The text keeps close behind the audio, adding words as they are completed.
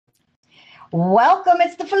Welcome.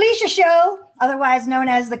 It's the Felicia Show, otherwise known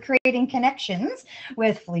as the Creating Connections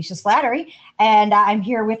with Felicia Slattery. And I'm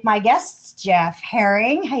here with my guests, Jeff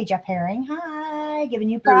Herring. Hey, Jeff Herring. Hi. Giving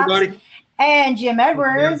you props. Hey, everybody. And Jim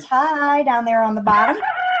Edwards. Hi, down there on the bottom.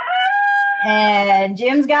 And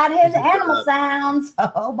Jim's got his animal sounds.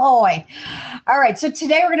 Oh, boy. All right. So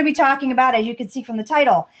today we're going to be talking about, as you can see from the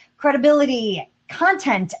title, credibility,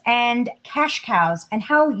 content, and cash cows, and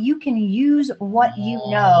how you can use what you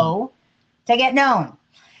know to get known.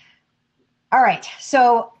 All right.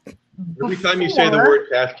 So every time you say the word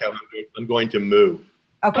cash cow, I'm going to move.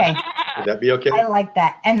 Okay. Would that be okay? I like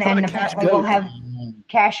that. And then apparently we'll have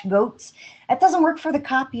cash goats. That doesn't work for the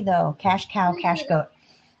copy, though. Cash cow, cash goat.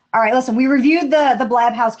 All right, listen, we reviewed the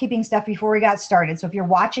Blab housekeeping stuff before we got started. So if you're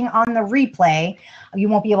watching on the replay, you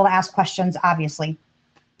won't be able to ask questions, obviously.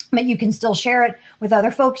 But you can still share it with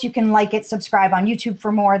other folks. You can like it, subscribe on YouTube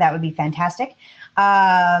for more. That would be fantastic.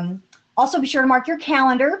 Also, be sure to mark your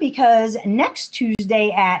calendar because next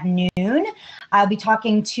Tuesday at noon, I'll be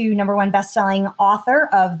talking to #1 best-selling author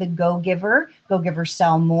of The Go-Giver, Go-Giver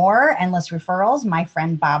Sell More, Endless Referrals, my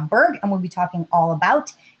friend Bob Berg, and we'll be talking all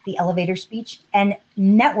about the elevator speech and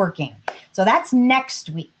networking. So that's next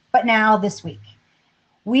week. But now this week,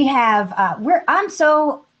 we have, I'll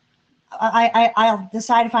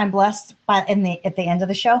decide if I'm blessed at the end of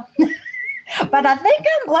the show. But I think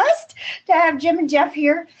I'm blessed to have Jim and Jeff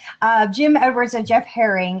here. Jim Edwards and Jeff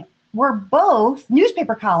Herring were both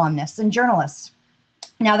newspaper columnists and journalists.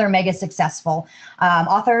 Now they're mega successful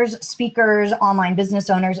authors, speakers, online business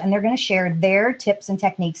owners, and they're going to share their tips and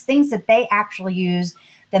techniques, things that they actually use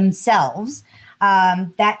themselves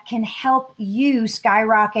that can help you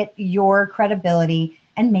skyrocket your credibility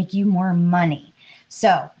and make you more money.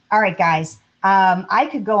 So, all right, guys. I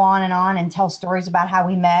could go on and tell stories about how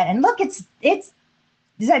we met. And look, is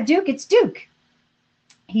that Duke? It's Duke.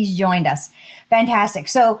 He's joined us. Fantastic.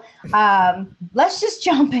 So let's just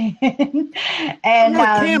jump in. And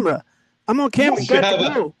I'm on camera. I'm on camera.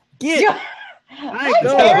 Go. Get. Hi,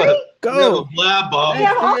 Terry. Go. Blab bomb. We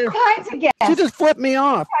have all kinds of guests. She just flipped me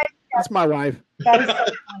off. That's my wife. That is so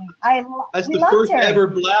funny. That's the first ever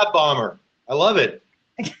Blab bomber. I love it.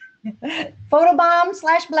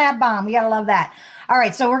 Photobomb / Blab bomb. We gotta love that. All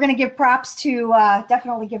right, so we're gonna give props to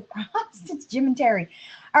definitely give props to Jim and Terry.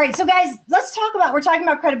 All right, so guys, we're talking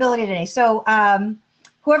about credibility today. So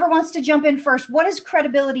whoever wants to jump in first, what does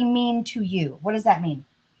credibility mean to you? What does that mean?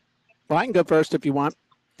 Well, I can go first if you want.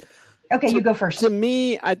 Okay, you go first. To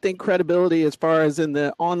me, I think credibility, as far as in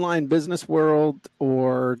the online business world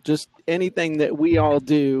or just anything that we all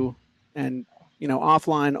do, and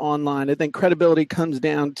offline, online, I think credibility comes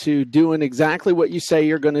down to doing exactly what you say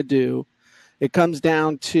you're going to do. It comes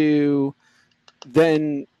down to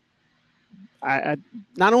then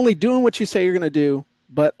not only doing what you say you're going to do,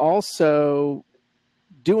 but also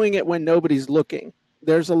doing it when nobody's looking.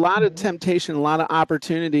 There's a lot of temptation, a lot of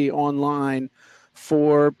opportunity online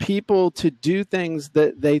for people to do things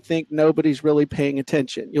that they think nobody's really paying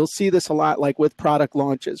attention. You'll see this a lot like with product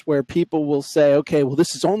launches where people will say, okay, well,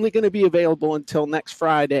 this is only going to be available until next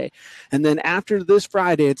Friday. And then after this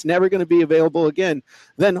Friday, it's never going to be available again.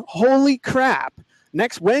 Then holy crap,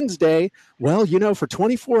 next Wednesday, well, for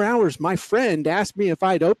 24 hours, my friend asked me if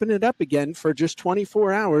I'd open it up again for just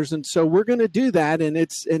 24 hours. And so we're going to do that. And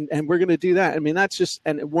we're going to do that. I mean, that's just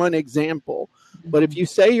one example. But if you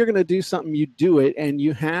say you're going to do something, you do it, and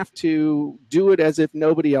you have to do it as if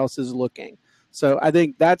nobody else is looking. So I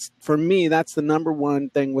think for me, that's the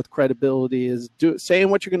 #1 thing with credibility is saying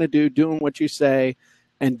what you're going to do, doing what you say,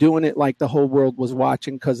 and doing it like the whole world was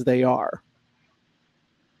watching because they are.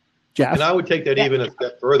 Jeff? And I would take that even a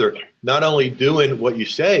step further. Not only doing what you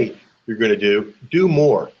say you're going to do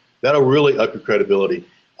more. That'll really up your credibility.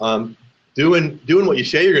 Doing what you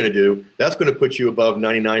say you're going to do, that's going to put you above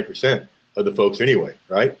 99%. Of the folks anyway,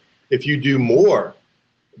 right? If you do more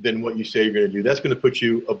than what you say you're going to do, that's going to put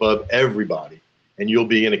you above everybody, and you'll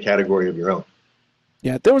be in a category of your own.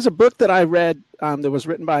 Yeah, there was a book that I read that was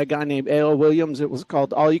written by a guy named A.L. Williams. It was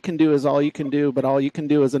called All You Can Do Is All You Can Do, but All You Can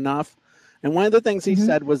Do Is Enough. And one of the things he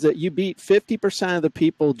said was that you beat 50% of the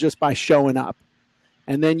people just by showing up.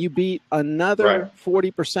 And then you beat another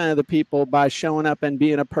 40% of the people by showing up and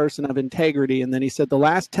being a person of integrity. And then he said the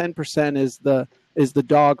last 10% is the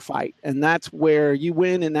dog fight. And that's where you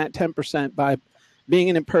win in that 10% by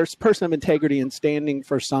being a person of integrity and standing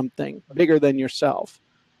for something bigger than yourself.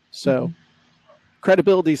 So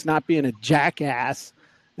credibility is not being a jackass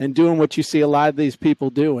and doing what you see a lot of these people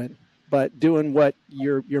doing, but doing what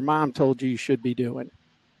your mom told you should be doing.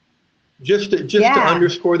 Just to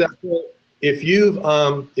underscore that point, if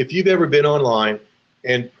you've ever been online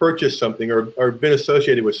and purchased something or been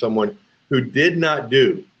associated with someone who did not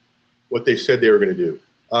do what they said they were going to do,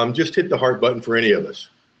 just hit the heart button for any of us,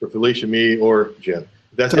 for Felicia, me, or Jim.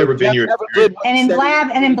 If that's ever been your experience.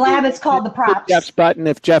 And in Blab, it's called the props. Jeff's button.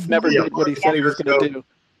 If Jeff never did what he said he was going to do.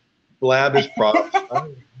 Blab is props.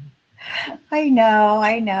 I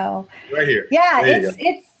know. Right here. Yeah,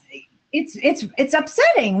 it's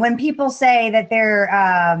upsetting when people say that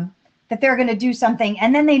they're going to do something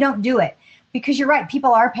and then they don't do it, because you're right.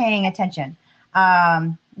 People are paying attention.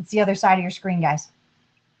 It's the other side of your screen, guys.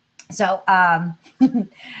 So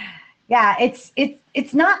yeah,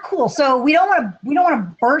 it's not cool. So we don't want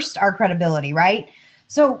to burst our credibility, right?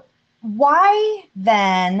 So why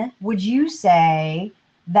then would you say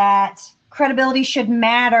that credibility should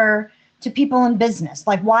matter to people in business?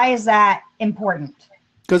 Like, why is that important?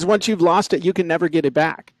 Because once you've lost it, you can never get it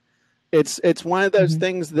back. It's one of those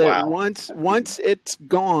things that once it's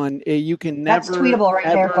gone, you can never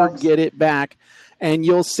ever get it back, and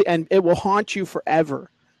you'll see, and it will haunt you forever.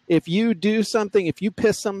 If you do something, if you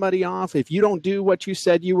piss somebody off, if you don't do what you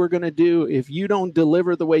said you were going to do, if you don't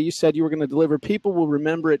deliver the way you said you were going to deliver, people will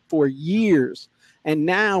remember it for years. And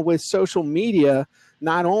now with social media,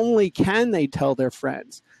 not only can they tell their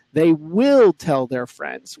friends, they will tell their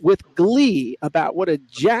friends with glee about what a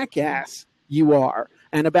jackass you are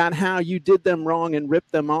and about how you did them wrong and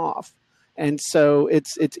ripped them off. And so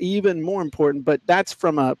it's even more important, but that's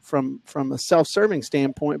from a self-serving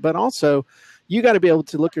standpoint, but also you got to be able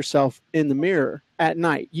to look yourself in the mirror at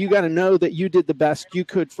night. You got to know that you did the best you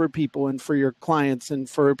could for people and for your clients and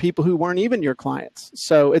for people who weren't even your clients.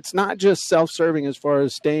 So it's not just self-serving as far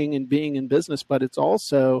as staying and being in business, but it's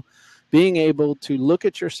also being able to look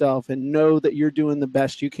at yourself and know that you're doing the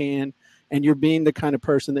best you can and you're being the kind of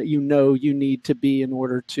person that you know you need to be in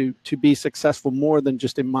order to be successful more than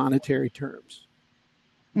just in monetary terms.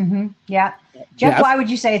 Mm-hmm. Yeah. Jeff, why would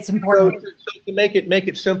you say it's important? So to make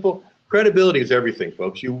it simple, credibility is everything,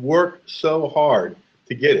 folks. You work so hard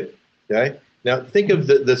to get it, okay? Now, think of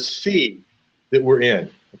the sea that we're in,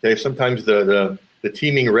 okay? Sometimes the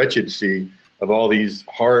teeming wretched sea of all these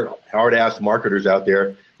hard-ass marketers out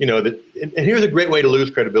there, you know, and here's a great way to lose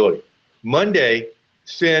credibility. Monday,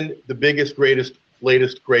 send the biggest, greatest,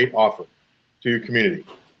 latest, great offer to your community.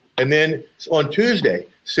 And then on Tuesday,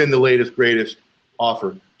 send the latest, greatest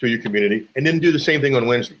offer to your community, and then do the same thing on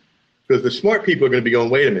Wednesday. Because the smart people are going to be going,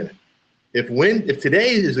 wait a minute. If today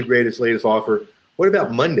is the greatest, latest offer, what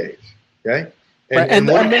about Mondays? Okay,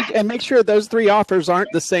 and make sure those three offers aren't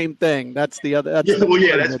the same thing. That's the other. That's that's true.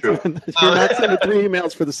 You're not sending three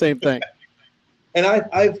emails for the same thing. And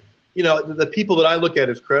I've the people that I look at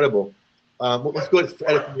as credible. Let's go at it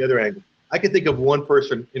from the other angle. I can think of one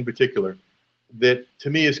person in particular that to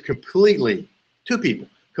me is completely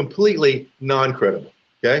non-credible.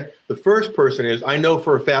 Okay, the first person is, I know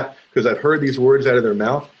for a fact because I've heard these words out of their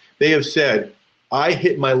mouth. They have said, I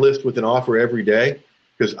hit my list with an offer every day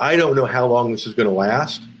because I don't know how long this is going to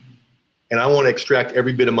last, and I want to extract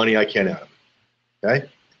every bit of money I can out of it. Okay?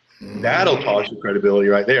 That'll toss your credibility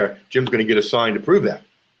right there. Jim's going to get a sign to prove that.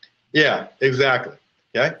 Yeah, exactly.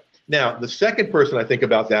 Okay? Now, the second person I think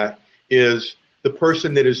about that is the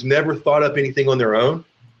person that has never thought up anything on their own,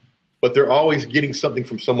 but they're always getting something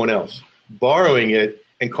from someone else, borrowing it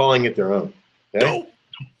and calling it their own. Okay?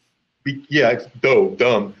 It's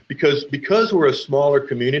dumb. Because we're a smaller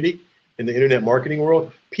community in the internet marketing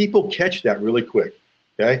world, people catch that really quick.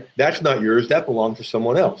 Okay, that's not yours. That belongs to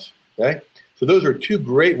someone else. Okay, so those are two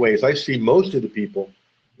great ways I see most of the people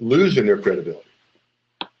losing their credibility.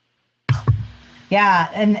 Yeah,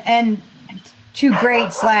 and two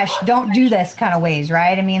great / don't do this kind of ways,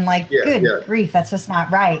 right? I mean, like, good grief, that's just not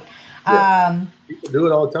right. Yeah. People do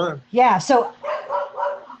it all the time. Yeah, so.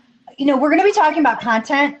 We're going to be talking about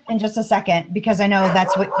content in just a second because I know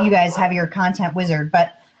that's what you guys have, your content wizard.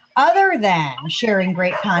 But other than sharing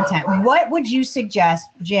great content, what would you suggest,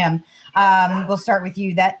 Jim? We'll start with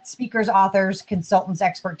you, that speakers, authors, consultants,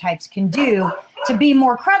 expert types can do to be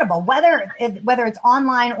more credible, whether it's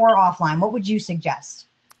online or offline. What would you suggest?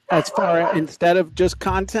 As far instead of just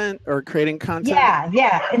content or creating content?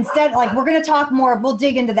 Yeah. Instead, like, we're going to talk more. We'll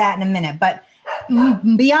dig into that in a minute. But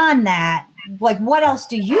beyond that, like, what else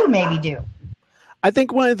do you maybe do? I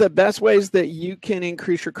think one of the best ways that you can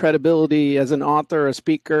increase your credibility as an author, a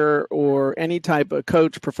speaker, or any type of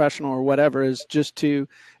coach, professional, or whatever is to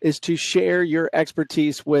share your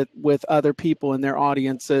expertise with other people in their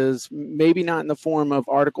audiences. Maybe not in the form of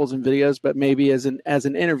articles and videos, but maybe as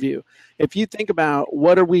an interview. If you think about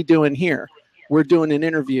what are we doing here, we're doing an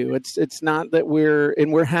interview. It's not that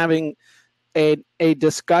we're having a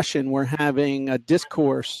discussion. We're having a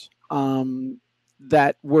discourse.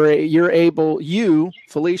 That you,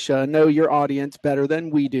 Felicia, know your audience better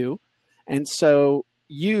than we do. And so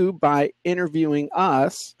you, by interviewing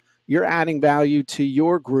us, you're adding value to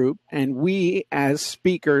your group, and we as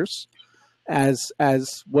speakers, as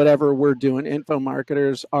whatever we're doing, info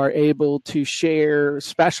marketers, are able to share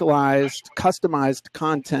specialized, customized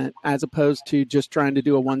content as opposed to just trying to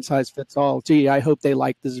do a one size fits all. Gee, I hope they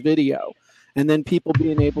like this video. And then people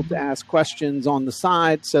being able to ask questions on the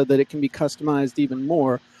side so that it can be customized even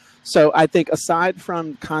more. So I think aside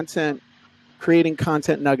from content, creating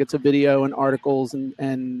content nuggets of video and articles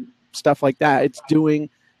and stuff like that, it's doing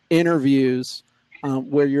interviews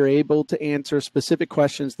where you're able to answer specific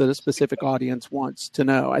questions that a specific audience wants to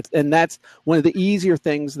know. And that's one of the easier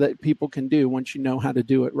things that people can do once you know how to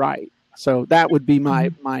do it right. So that would be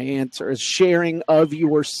my answer, is sharing of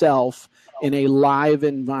yourself in a live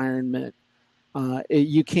environment.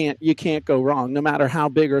 You can't go wrong, no matter how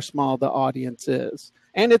big or small the audience is.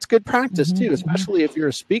 And it's good practice too, especially if you're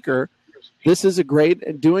a speaker. This is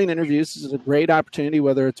doing interviews is a great opportunity,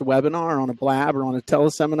 whether it's a webinar or on a blab or on a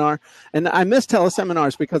teleseminar. And I miss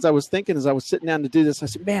teleseminars because I was thinking as I was sitting down to do this, I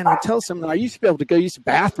said, man, on a teleseminar, I used to be able to go use the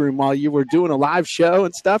bathroom while you were doing a live show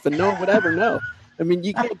and stuff, and no one would ever know. I mean,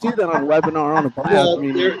 you can't do that on a webinar or on a blab. Well, I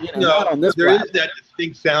mean, not on this there blab. Is that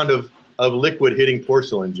distinct sound of liquid hitting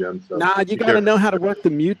porcelain, Jim. So you got to know how to work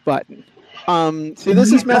the mute button. See,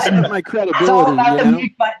 this is messing with my credibility. It's all about the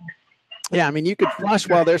mute button. Yeah, I mean, you could flush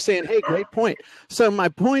while they're saying, hey, great point. So my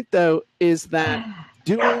point, though, is that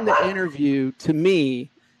doing the interview, to me,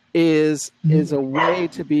 is a way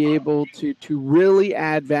to be able to really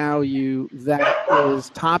add value that is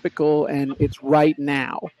topical and it's right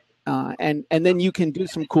now. And then you can do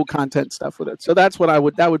some cool content stuff with it. So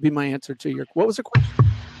that would be my answer to your, what was the question?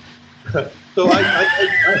 So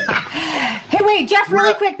hey, wait, Jeff,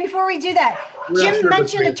 really quick before we do that. Jim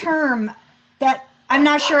mentioned a term that I'm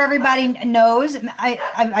not sure everybody knows.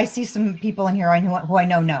 I see some people in here who I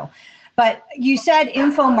know. But you said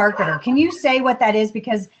info marketer. Can you say what that is?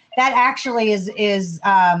 Because that actually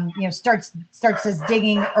starts us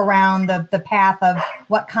digging around the path of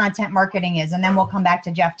what content marketing is, and then we'll come back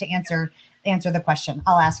to Jeff to answer the question.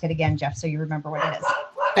 I'll ask it again, Jeff, so you remember what it is.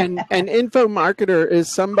 And an info marketer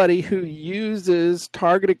is somebody who uses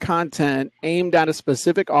targeted content aimed at a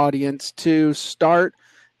specific audience to start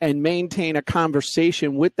and maintain a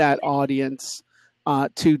conversation with that audience,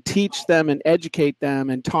 to teach them and educate them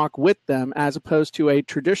and talk with them, as opposed to a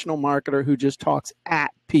traditional marketer who just talks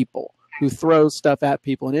at people, who throws stuff at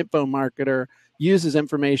people. An info marketer uses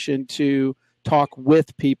information to talk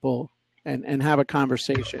with people and have a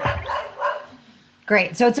conversation.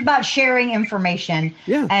 Great. So it's about sharing information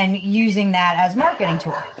and using that as marketing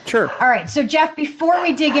tool. Sure. All right. So Jeff, before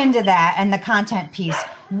we dig into that and the content piece,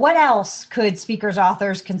 what else could speakers,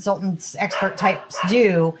 authors, consultants, expert types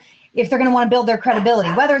do if they're going to want to build their credibility,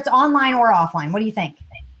 whether it's online or offline? What do you think?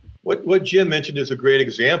 What Jim mentioned is a great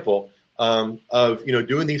example of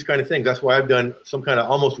doing these kind of things. That's why I've done some kind of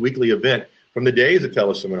almost weekly event from the days of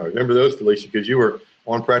teleseminars. Remember those, Felicia, because you were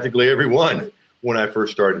on practically every one when I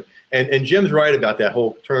first started. And Jim's right about that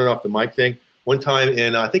whole turning off the mic thing. One time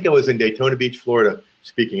I think I was in Daytona Beach, Florida,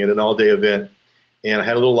 speaking at an all-day event, and I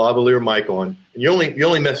had a little lavalier mic on. And you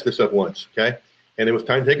only mess this up once, okay? And it was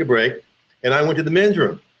time to take a break, and I went to the men's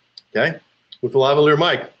room, okay, with the lavalier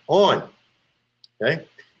mic on, okay?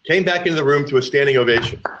 Came back into the room to a standing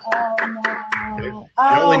ovation. Oh, no.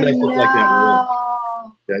 Okay? You only mess up like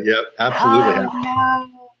that. Yeah, absolutely. Oh,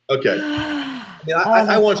 no. Okay.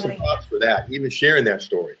 I want some props for that, even sharing that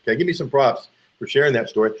story. Okay, give me some props for sharing that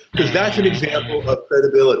story, because that's an example of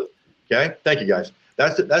credibility. Okay, thank you guys.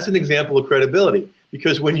 That's an example of credibility,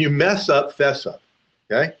 because when you mess up, fess up.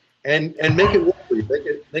 Okay, and make it work for you.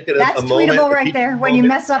 Make it that's a moment. That's tweetable right there. When you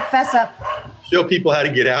mess up, fess up. Show people how to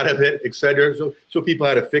get out of it, etc. Show people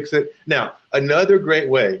how to fix it. Now, another great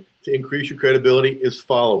way to increase your credibility is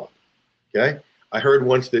follow up. Okay, I heard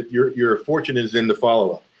once that your fortune is in the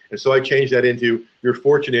follow up. And so I changed that into your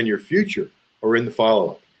fortune in your future or in the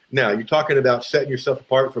follow-up. Now, you're talking about setting yourself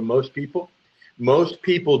apart from most people. Most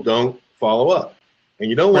people don't follow up. And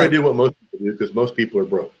you don't want to do what most people do, because most people are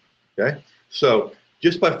broke. Okay? So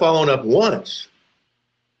just by following up once,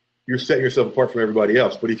 you're setting yourself apart from everybody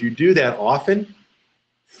else. But if you do that often,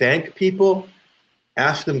 thank people,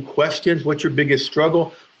 ask them questions, what's your biggest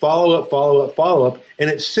struggle, follow up, follow up, follow up. And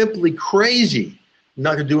it's simply crazy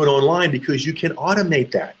not to do it online, because you can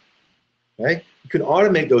automate that. Okay? You can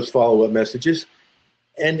automate those follow-up messages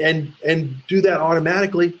and do that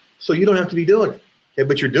automatically, so you don't have to be doing it. Okay?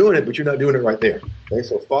 But you're doing it, but you're not doing it right there. Okay?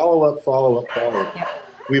 So follow up, follow up, follow up. Yep.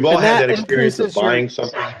 We've all had that experience of buying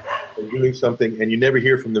something or doing something, and you never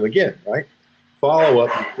hear from them again, right? Follow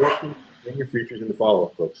up, your fortune and your futures in the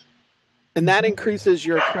follow-up, folks. And that increases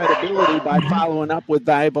your credibility by following up with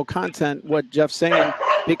valuable content, what Jeff's saying,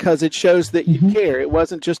 because it shows that you care. It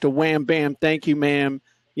wasn't just a wham, bam, thank you, ma'am.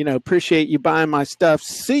 Appreciate you buying my stuff.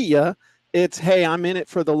 See ya. It's, hey, I'm in it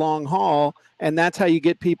for the long haul. And that's how you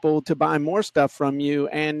get people to buy more stuff from you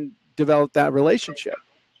and develop that relationship.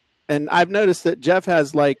 And I've noticed that Jeff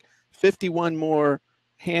has like 51 more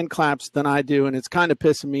hand claps than I do, and it's kind of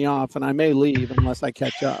pissing me off, and I may leave unless I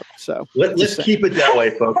catch up. So let's keep it that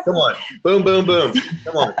way, folks. Come on. Boom, boom, boom.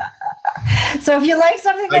 Come on. So if you like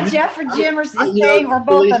something that Jeff or Jim are saying, or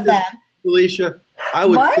both of them. Felicia, I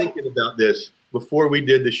was thinking about this before we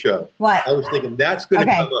did the show. What? I was thinking that's going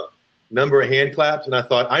to come up. Number of hand claps, and I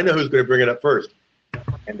thought, I know who's going to bring it up first.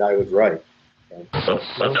 And I was right.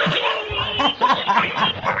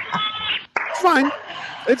 Fine.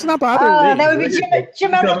 It's not bothering me. That would be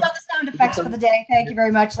Jim Edwards on the sound effects for the day. Thank you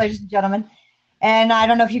very much, ladies and gentlemen. And I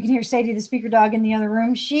don't know if you can hear Sadie, the speaker dog, in the other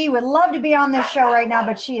room. She would love to be on this show right now,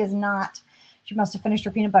 but she is not. She must have finished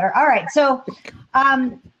her peanut butter. All right, so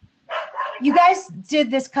you guys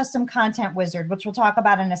did this custom content wizard, which we'll talk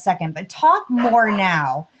about in a second. But talk more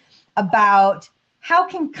now about how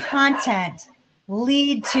can content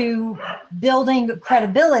lead to building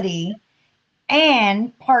credibility.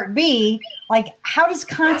 And part B, like how can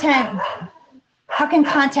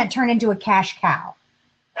content turn into a cash cow?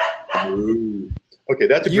 Ooh. Okay,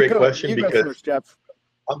 that's a great question because first, Jeff.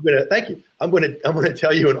 Thank you. I'm gonna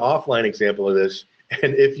tell you an offline example of this.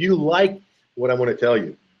 And if you like what I'm gonna tell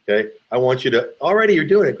you, okay, I want you to you're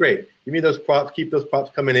doing it great. Give me those props, keep those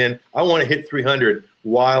props coming in. I want to hit 300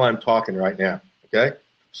 while I'm talking right now. Okay?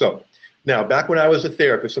 So now, back when I was a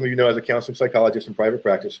therapist, some of you know I was a counseling psychologist in private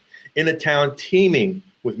practice, in a town teeming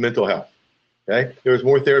with mental health. Okay? There was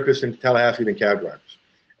more therapists in Tallahassee than cab drivers.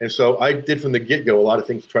 And so I did from the get-go a lot of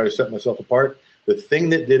things to try to set myself apart. The thing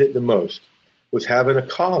that did it the most was having a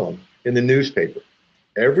column in the newspaper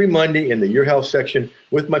every Monday in the Your Health section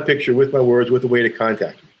with my picture, with my words, with a way to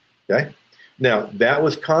contact me. Okay? Now, that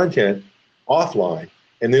was content offline,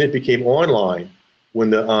 and then it became online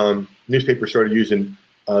when the newspaper started using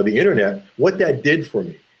the internet. What that did for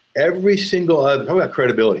me, every single other, talk about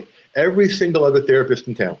credibility, every single other therapist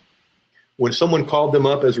in town, when someone called them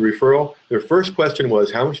up as a referral, their first question was,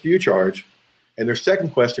 how much do you charge? And their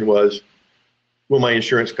second question was, will my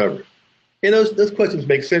insurance cover it? And those questions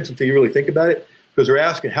make sense until you really think about it, because they're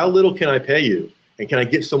asking, how little can I pay you? And can I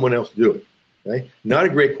get someone else to do it? Okay? Not a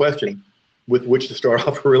great question with which to start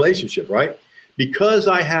off a relationship, right? Because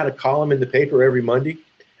I had a column in the paper every Monday,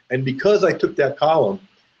 and because I took that column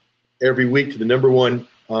every week to the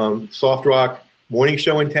 #1 soft rock morning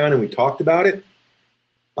show in town, and we talked about it.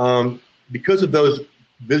 Because of those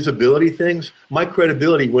visibility things, my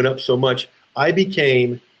credibility went up so much. I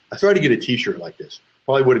started to get a T-shirt like this.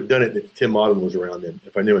 Probably would have done it if Tim Maudlin was around then,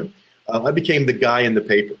 if I knew him. I became the guy in the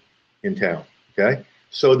paper in town. Okay,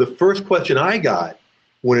 so the first question I got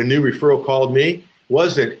when a new referral called me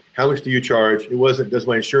wasn't, how much do you charge? It wasn't, does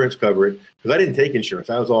my insurance cover it? Because I didn't take insurance.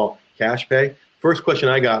 I was all cash pay. First question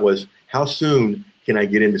I got was, how soon can I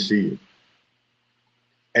get in to see you?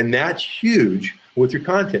 And that's huge with your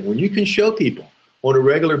content. When you can show people on a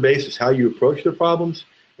regular basis how you approach their problems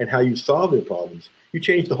and how you solve their problems, you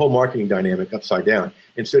change the whole marketing dynamic upside down.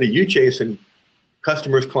 Instead of you chasing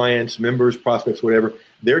customers, clients, members, prospects, whatever,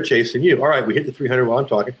 they're chasing you. All right, we hit the 300 while I'm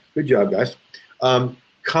talking. Good job, guys.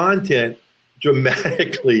 Content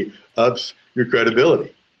dramatically ups your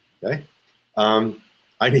credibility. Okay?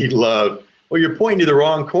 I need love. Well, you're pointing to the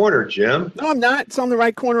wrong corner, Jim. No, I'm not. It's on the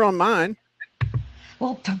right corner on mine.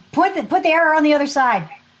 Well, put the arrow on the other side.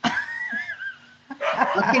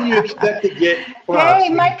 How can you expect to get props? Hey,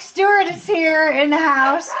 Mike Stewart is here in the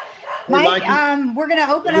house. Mike, we're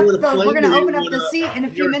gonna open up the seat in a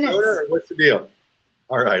few minutes. What's the deal?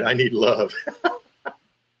 All right, I need love.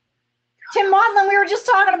 Tim Maudlin, we were just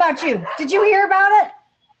talking about you. Did you hear about it?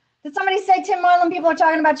 Did somebody say Tim Maudlin? People are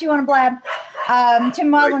talking about you on a blab. Tim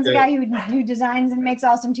Maudlin's a guy who designs and makes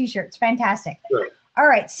awesome T-shirts. Fantastic. Sure. All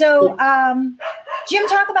right, so Jim,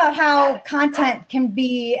 talk about how content can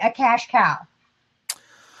be a cash cow.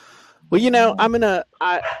 Well, I'm gonna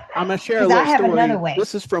share a little story. Another way.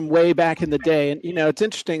 This is from way back in the day, and it's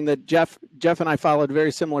interesting that Jeff and I followed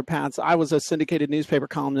very similar paths. I was a syndicated newspaper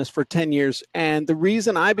columnist for 10 years, and the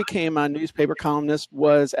reason I became a newspaper columnist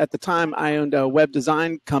was at the time I owned a web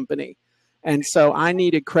design company, and so I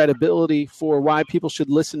needed credibility for why people should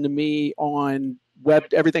listen to me on web,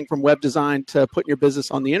 everything from web design to putting your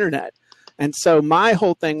business on the internet. And so my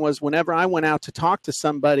whole thing was whenever I went out to talk to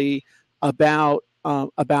somebody about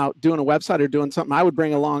doing a website or doing something, I would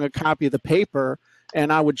bring along a copy of the paper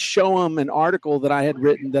and I would show them an article that I had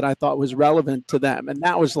written that I thought was relevant to them. And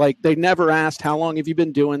that was like, they never asked, how long have you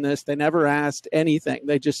been doing this? They never asked anything.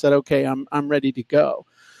 They just said, okay, I'm ready to go.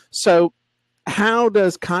 So how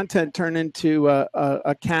does content turn into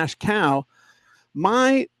a cash cow?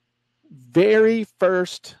 My very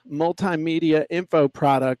first multimedia info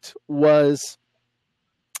product was,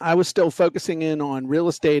 I was still focusing in on real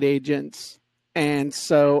estate agents. And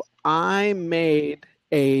so I made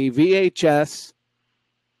a VHS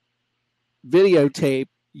videotape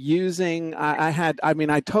using,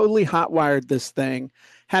 I totally hotwired this thing,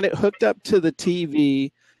 had it hooked up to the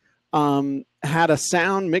TV, had a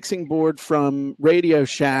sound mixing board from Radio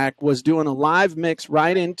Shack, was doing a live mix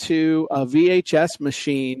right into a VHS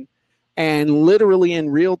machine, and literally in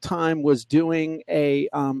real time was doing a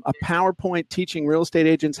PowerPoint teaching real estate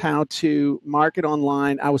agents how to market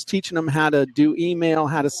online. I was teaching them how to do email,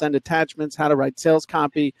 how to send attachments, how to write sales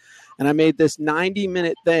copy. And I made this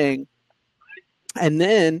 90-minute thing. And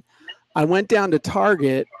then I went down to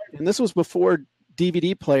Target, and this was before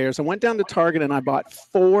DVD players. I went down to Target and I bought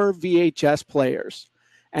 4 VHS players.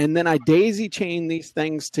 And then I daisy chained these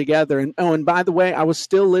things together. And by the way, I was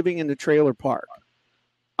still living in the trailer park.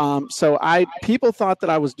 So people thought that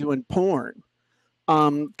I was doing porn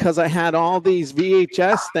because I had all these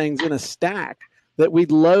VHS things in a stack that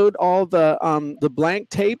we'd load all the blank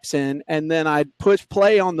tapes in, and then I'd push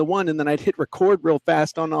play on the one, and then I'd hit record real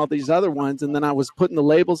fast on all these other ones, and then I was putting the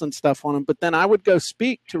labels and stuff on them. But then I would go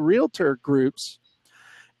speak to realtor groups,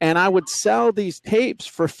 and I would sell these tapes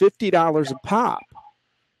for $50 a pop.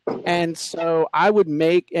 And so I would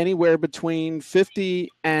make anywhere between 50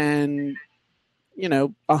 and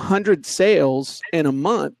 100 sales in a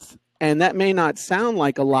month. And that may not sound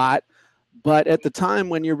like a lot, but at the time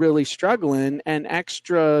when you're really struggling, an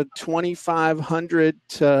extra $2,500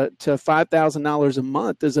 to $5,000 a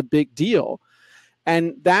month is a big deal.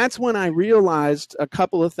 And that's when I realized a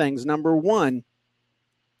couple of things. Number one,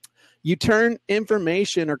 you turn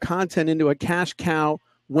information or content into a cash cow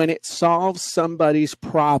when it solves somebody's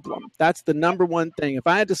problem. That's the number one thing. If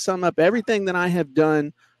I had to sum up everything that I have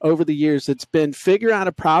done over the years, it's been figure out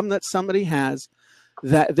a problem that somebody has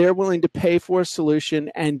that they're willing to pay for a solution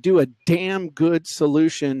and do a damn good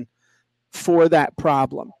solution for that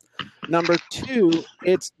problem. Number two,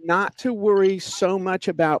 it's not to worry so much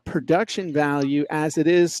about production value as it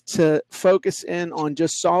is to focus in on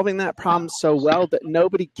just solving that problem so well that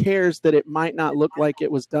nobody cares that it might not look like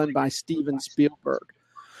it was done by Steven Spielberg.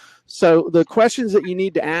 So the questions that you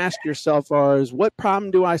need to ask yourself are, is what problem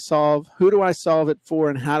do I solve? Who do I solve it for?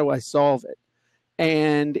 And how do I solve it?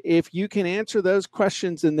 And if you can answer those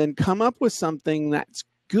questions and then come up with something that's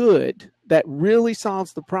good, that really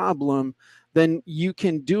solves the problem, then you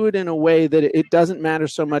can do it in a way that it doesn't matter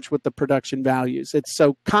so much with the production values. It's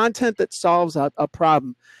so content that solves a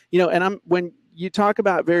problem. And when you talk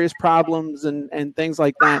about various problems and things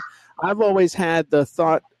like that, I've always had the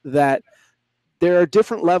thought that there are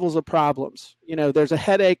different levels of problems. There's a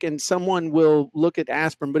headache and someone will look at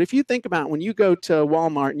aspirin. But if you think about when you go to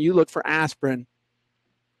Walmart and you look for aspirin,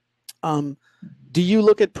 do you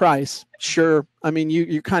look at price? Sure. I mean,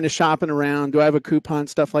 you're kind of shopping around. Do I have a coupon?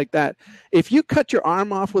 Stuff like that. If you cut your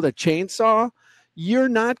arm off with a chainsaw, you're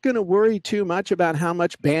not going to worry too much about how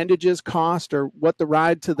much bandages cost or what the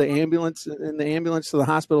ride to the ambulance and the ambulance to the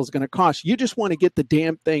hospital is going to cost. You just want to get the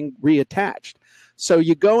damn thing reattached. So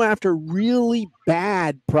you go after really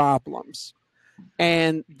bad problems.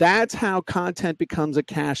 And that's how content becomes a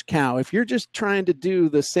cash cow. If you're just trying to do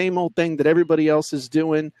the same old thing that everybody else is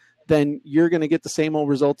doing, then you're going to get the same old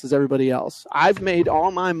results as everybody else. I've made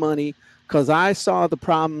all my money because I saw the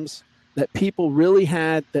problems that people really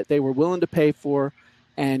had that they were willing to pay for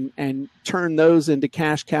and turn those into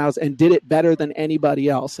cash cows and did it better than anybody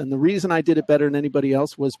else. And the reason I did it better than anybody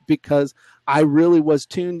else was because I really was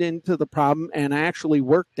tuned into the problem and I actually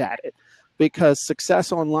worked at it, because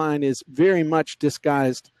success online is very much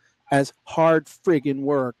disguised as hard friggin'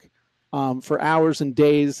 work for hours and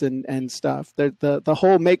days and stuff. The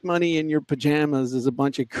whole make money in your pajamas is a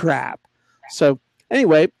bunch of crap. So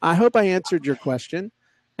anyway, I hope I answered your question.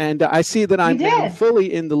 And I see that I'm now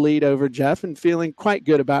fully in the lead over Jeff and feeling quite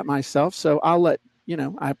good about myself. So I'll let,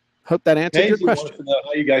 I hope that answered your question. Wants to know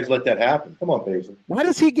how you guys let that happen. Come on, Paisley. Why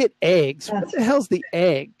does he get eggs? What the hell's the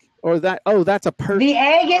egg? Or that? Oh, that's a person. The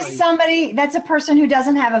egg is that's a person who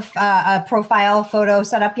doesn't have a profile photo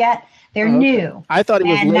set up yet. They're new. I thought it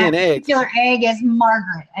was laying eggs. That particular egg is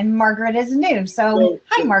Margaret, and Margaret is new. So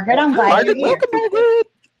hi, Margaret. I'm glad you're here. Welcome, Margaret.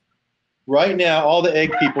 Right now, all the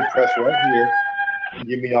egg people press right here.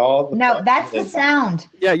 Give me all the. No, that's the sound.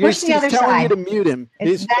 Yeah, Push the other telling side. you to mute him.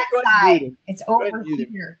 It's that side. It's over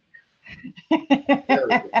here. There we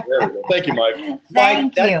go. There we go. Thank you, Mike.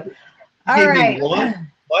 Thank Mike, you. All right.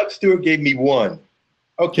 Mike Stewart gave me 1.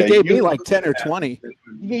 Okay. He gave me like 10 or 20.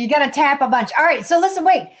 You got to tap a bunch. All right. So listen,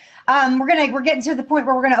 wait. We're getting to the point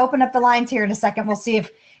where we're gonna open up the lines here in a second. We'll see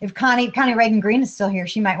if Connie Reagan Green is still here.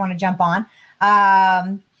 She might want to jump on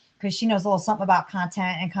because she knows a little something about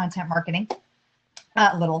content and content marketing.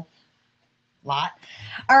 A lot.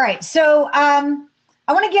 All right. So I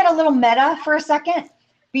want to get a little meta for a second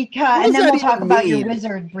and then we'll talk about your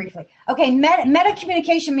wizard briefly. Okay. Meta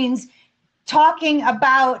communication means talking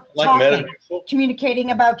about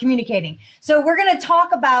communicating about communicating. So we're going to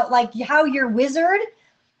talk about like how your wizard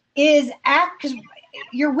is because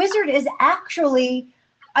your wizard is actually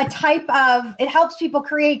a type of, it helps people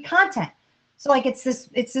create content. So like it's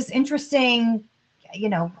this interesting,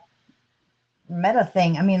 meta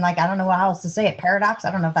thing. I mean, like, I don't know how else to say it. Paradox.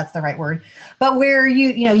 I don't know if that's the right word, but where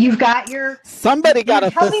you've got somebody got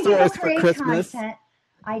a thesaurus for Christmas.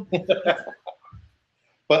 Content.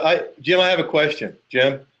 But Jim, I have a question.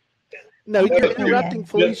 Jim. No, you're interrupting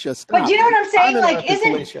Felicia. Stop. But you know what I'm saying?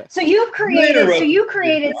 Like, so you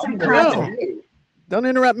created some content. No. Don't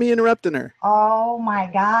interrupt me interrupting her. Oh my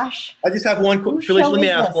gosh. I just have one question. Felicia, let me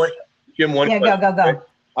ask Jim one question. Yeah, go.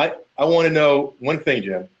 I want to know one thing,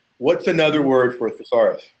 Jim. What's another word for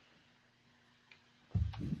thesaurus?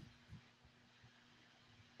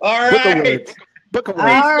 All right. Book of words.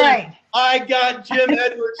 All right. I got Jim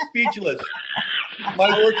Edwards speechless.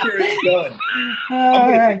 My work here is done.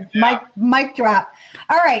 All right. Mic drop.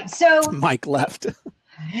 All right. So Mike left.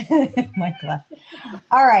 Mike left.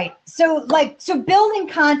 All right. So building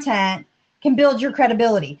content can build your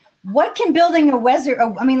credibility. What can building a wizard,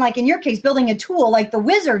 like in your case, building a tool like the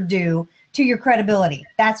wizard do to your credibility?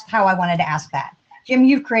 That's how I wanted to ask that. Jim,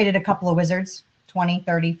 you've created a couple of wizards, 20,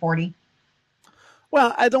 30, 40.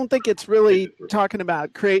 Well, I don't think it's really talking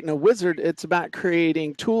about creating a wizard. It's about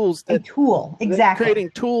creating tools. Exactly.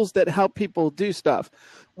 Creating tools that help people do stuff.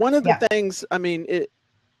 One of the things,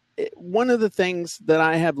 one of the things that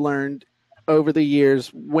I have learned over the years,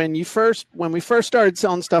 when we first started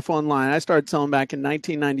selling stuff online, I started selling back in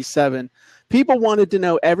 1997. People wanted to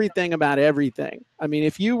know everything about everything. I mean,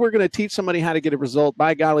 if you were going to teach somebody how to get a result,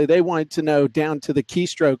 by golly, they wanted to know down to the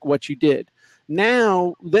keystroke what you did.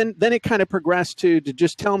 Now, then it kind of progressed to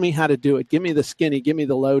just tell me how to do it. Give me the skinny, give me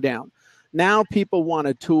the lowdown. Now people want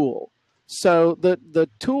a tool. So the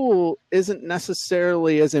tool isn't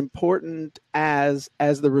necessarily as important as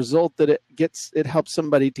the result that it helps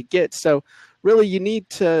somebody to get. So really you need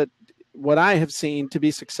to, what I have seen to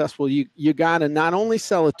be successful, you got to not only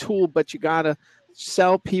sell a tool, but you got to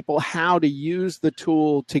sell people how to use the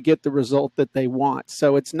tool to get the result that they want.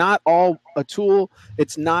 So it's not all a tool,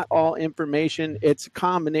 it's not all information, it's a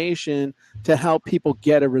combination to help people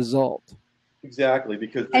get a result. Exactly,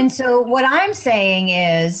 and so what I'm saying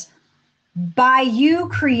is, by you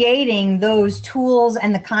creating those tools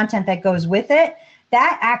and the content that goes with it,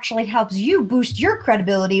 that actually helps you boost your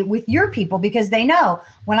credibility with your people, because they know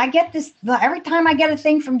when I get this, every time I get a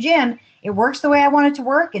thing from Jim, it works the way I want it to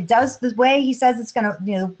work. It does the way he says it's going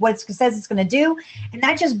to, what it says it's going to do. And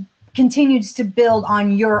that just continues to build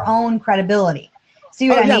on your own credibility. See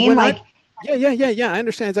what I mean? I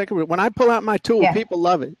understand exactly. When I pull out my tool, people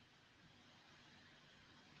love it.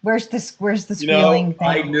 Where's the squealing thing?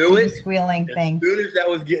 I knew it. Squealing thing. As soon as that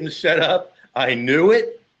was getting set up, I knew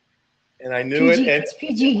it. And I knew it. And it's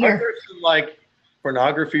PG here. There's some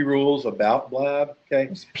pornography rules about Blab.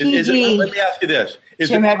 Okay. PG. Let me ask you this.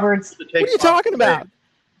 Jim Edwards. What are you talking about?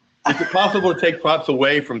 Is it possible to take props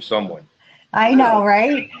away from someone? I know,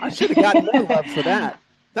 right? I should have gotten more love for that.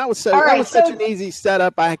 That was such an easy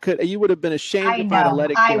setup. You would have been ashamed if I'd have let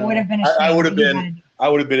it go. I would have been ashamed. I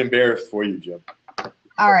would have been embarrassed for you, Jim.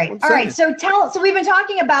 All right. So we've been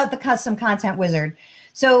talking about the custom content wizard.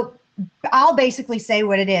 So I'll basically say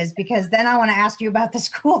what it is, because then I want to ask you about this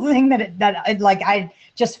cool thing that I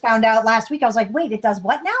just found out last week. I was like, wait, it does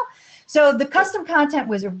what now? So the custom content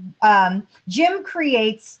wizard, Jim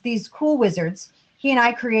creates these cool wizards. He and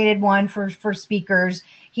I created one for speakers.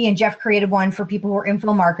 He and Jeff created one for people who are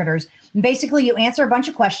info marketers. And basically, you answer a bunch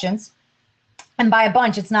of questions, and by a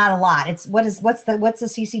bunch, it's not a lot. It's what's the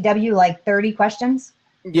CCW, like 30 questions?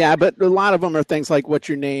 Yeah, but a lot of them are things like what's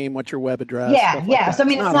your name, what's your web address. Yeah. So I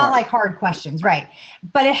mean, it's not like hard questions, right?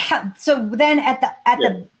 But so then at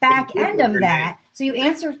the back end of that, so you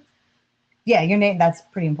answer, your name. That's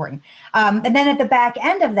pretty important. And then at the back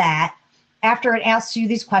end of that, after it asks you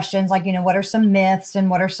these questions, like what are some myths and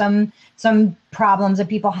what are some problems that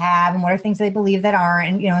people have, and what are things they believe that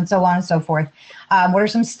aren't, and so on and so forth. What are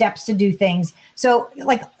some steps to do things? So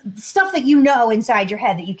like stuff that inside your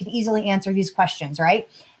head that you can easily answer these questions, right?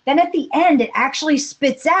 then at the end, it actually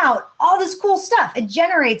spits out all this cool stuff. It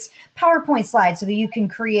generates PowerPoint slides so that you can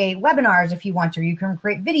create webinars if you want to. You can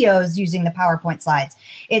create videos using the PowerPoint slides.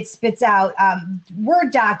 It spits out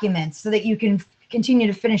Word documents so that you can continue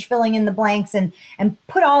to finish filling in the blanks and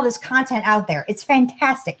put all this content out there. It's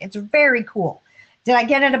fantastic. It's very cool. Did I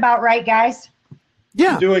get it about right, guys?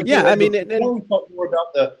 Yeah. Yeah. I mean, before we talk more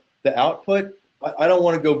about the output, I don't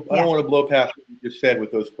want to go. I don't want to blow past what you just said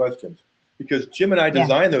with those questions, because Jim and I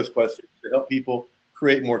designed those questions to help people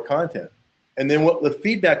create more content. And then what the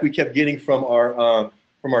feedback we kept getting from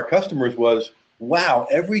our customers was, wow,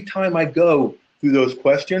 every time I go through those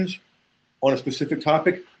questions on a specific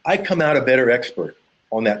topic, I come out a better expert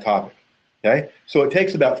on that topic. Okay, so it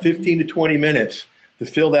takes about 15 to 20 minutes to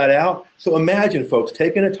fill that out. So imagine, folks,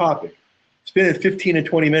 taking a topic, spending 15 to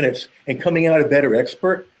 20 minutes, and coming out a better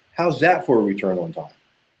expert. How's that for a return on time?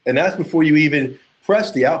 And that's before you even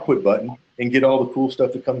press the output button and get all the cool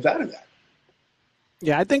stuff that comes out of that.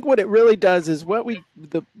 Yeah, I think what it really does is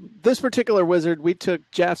this particular wizard, we took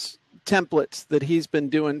Jeff's templates that he's been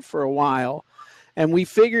doing for a while, and we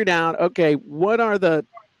figured out, okay, what are the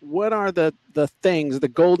things, the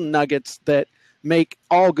golden nuggets that make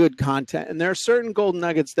all good content? And there are certain golden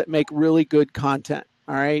nuggets that make really good content.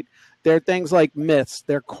 All right. There are things like myths,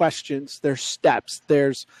 there are questions, there's steps,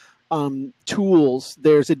 there's tools,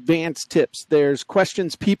 there's advanced tips, there's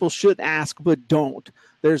questions people should ask but don't,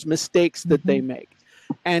 there's mistakes that they make.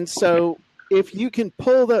 And so if you can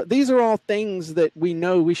pull these are all things that we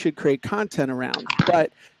know we should create content around,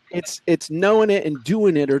 but it's knowing it and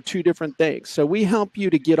doing it are two different things. So we help you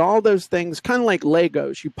to get all those things, kind of like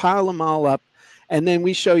Legos. You pile them all up, and then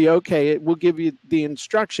we show you, okay, we'll give you the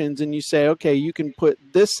instructions, and you say, okay, you can put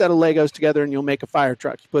this set of Legos together and you'll make a fire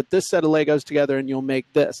truck. You put this set of Legos together and you'll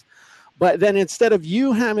make this. But then instead of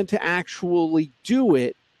you having to actually do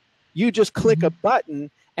it, you just click a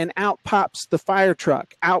button and out pops the fire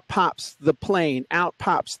truck, out pops the plane, out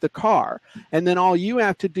pops the car. And then all you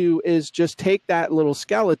have to do is just take that little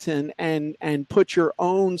skeleton and put your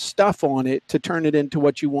own stuff on it to turn it into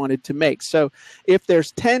what you wanted to make. So if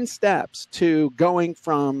there's 10 steps to going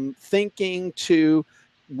from thinking to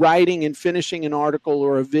writing and finishing an article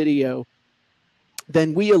or a video,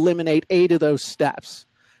 then we eliminate 8 of those steps.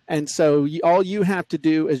 And so all you have to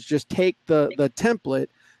do is just take the template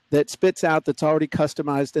that spits out that's already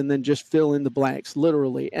customized and then just fill in the blanks,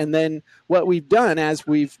 literally. And then what we've done as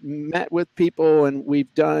we've met with people and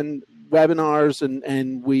we've done webinars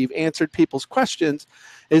and we've answered people's questions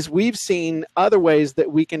is we've seen other ways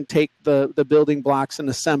that we can take the building blocks and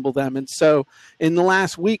assemble them. And so in the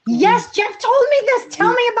last week... Yes, Jeff told me this.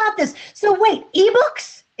 Tell me about this. So wait,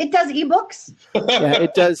 ebooks? It does ebooks? Yeah,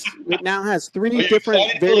 it does. It now has 3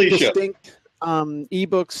 different, very distinct...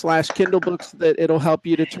 ebooks / Kindle books that it'll help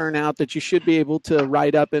you to turn out that you should be able to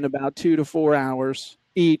write up in about 2 to 4 hours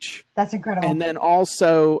each. That's incredible. And then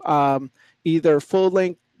also either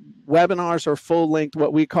full-length webinars or full-length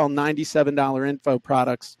what we call $97 info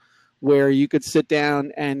products, where you could sit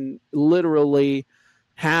down and literally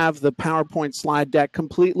have the PowerPoint slide deck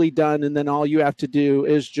completely done, and then all you have to do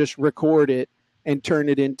is just record it and turn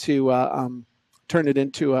it into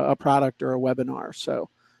a product or a webinar. So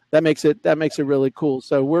that makes it really cool.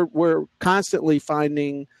 So we're constantly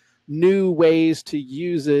finding new ways to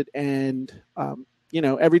use it, and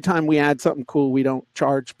every time we add something cool, we don't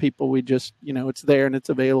charge people. We just it's there and it's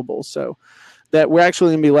available. So that we're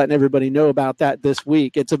actually going to be letting everybody know about that this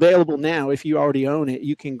week. It's available now. If you already own it,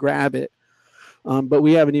 you can grab it. But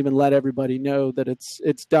we haven't even let everybody know that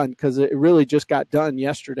it's done, because it really just got done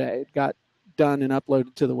yesterday. It got done and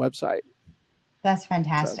uploaded to the website. That's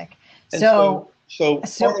fantastic. So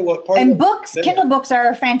books, Kindle books are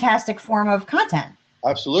a fantastic form of content.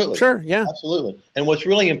 Absolutely. Sure, yeah. Absolutely. And what's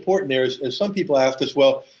really important there is some people ask us,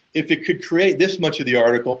 well, if it could create this much of the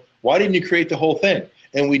article, why didn't you create the whole thing?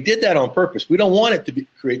 And we did that on purpose. We don't want it to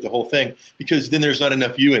create the whole thing, because then there's not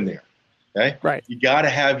enough you in there. Okay? Right. You got to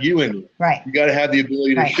have you in there. Right. You got to have the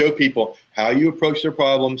ability to show people how you approach their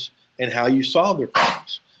problems and how you solve their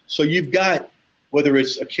problems. So you've got, whether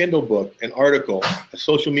it's a Kindle book, an article, a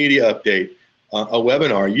social media update, a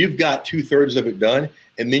webinar, you've got 2/3 of it done,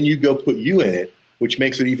 and then you go put you in it, which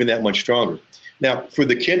makes it even that much stronger. Now, for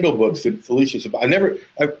the Kindle books that Felicia's about,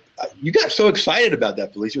 you got so excited about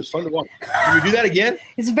that, Felicia. It was fun to watch. Can you do that again?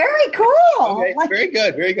 It's very cool. Okay, very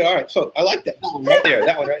good, very good. All right, so I like that. That one right there.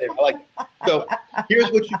 I like that. So here's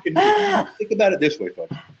what you can do. Think about it this way,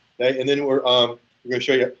 folks. Okay, and then we're going to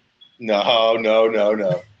show you.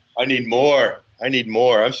 No. I need more.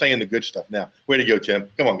 I'm saying the good stuff now. Way to go, Tim.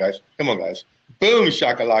 Come on, guys. Boom,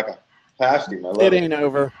 shakalaka. Past him. I love it. It ain't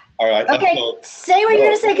over. All right. Okay, say what you're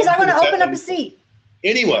going to say, because I want to open up a seat.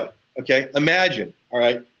 Anyway, okay, imagine, all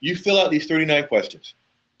right, you fill out these 39 questions,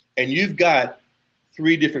 and you've got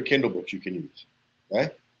 3 different Kindle books you can use,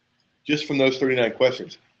 right? Just from those 39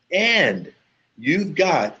 questions. And you've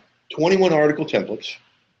got 21 article templates,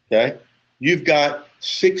 okay? You've got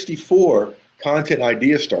 64 content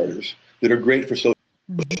idea starters that are great for social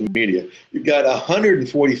media. You've got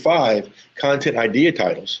 145 content idea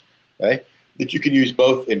titles, right, that you can use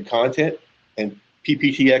both in content and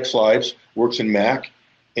PPTX slides, works in Mac,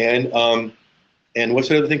 and what's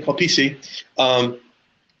the other thing called PC.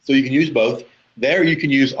 So you can use both. There you can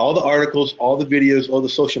use all the articles, all the videos, all the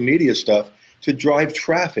social media stuff to drive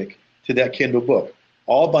traffic to that Kindle book,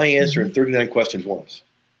 all by answering 39 questions once.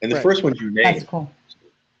 And the first one's you named. That's cool.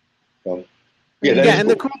 So, and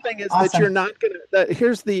the cool thing is that you're not going to,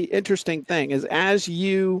 here's the interesting thing is as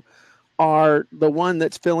you are the one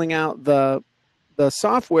that's filling out the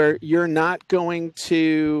software, you're not going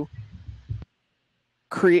to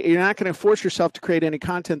you're not going to force yourself to create any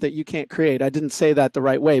content that you can't create. I didn't say that the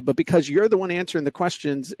right way, but because you're the one answering the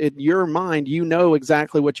questions in your mind, you know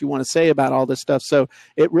exactly what you want to say about all this stuff. So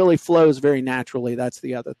it really flows very naturally. That's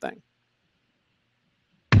the other thing.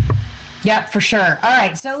 Yep, for sure. All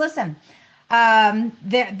right. So listen,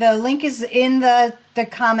 the link is in the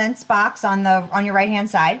comments box on your right-hand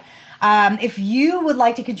side. If you would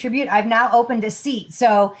like to contribute, I've now opened a seat.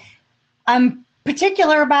 So I'm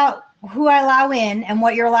particular about who I allow in and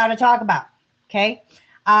what you're allowed to talk about. Okay.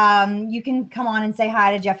 You can come on and say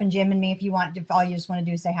hi to Jeff and Jim and me if you want. If all you just want to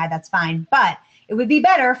do is say hi, that's fine. But it would be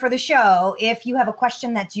better for the show if you have a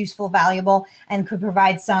question that's useful, valuable, and could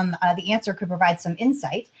provide some, the answer could provide some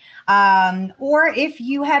insight. Or if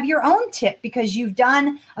you have your own tip because you've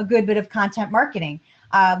done a good bit of content marketing.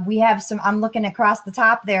 We have some, I'm looking across the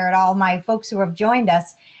top there at all my folks who have joined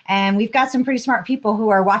us, and we've got some pretty smart people who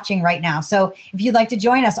are watching right now. So if you'd like to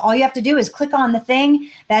join us, all you have to do is click on the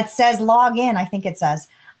thing that says log in, I think it says,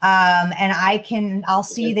 and I'll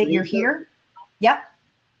see that you're here. Yep.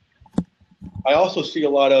 I also see a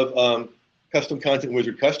lot of Custom Content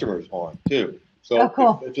Wizard customers on too. So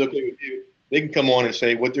cool. if it's okay with you, they can come on and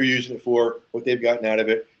say what they're using it for, what they've gotten out of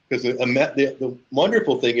it. Because the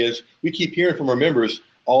wonderful thing is we keep hearing from our members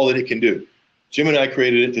all that it can do. Jim and I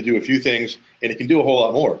created it to do a few things, and it can do a whole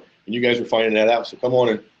lot more. And you guys are finding that out. So come on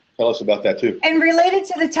and tell us about that too. And related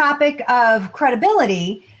to the topic of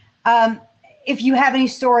credibility, if you have any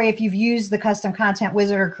story, if you've used the Custom Content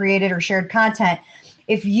Wizard or created or shared content,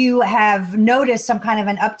 if you have noticed some kind of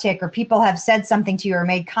an uptick or people have said something to you or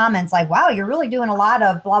made comments like, wow, you're really doing a lot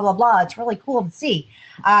of blah, blah, blah. It's really cool to see.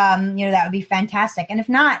 That would be fantastic. And if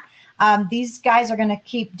not, these guys are going to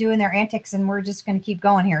keep doing their antics and we're just going to keep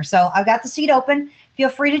going here. So I've got the seat open. Feel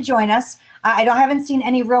free to join us. I haven't seen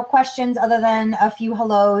any real questions other than a few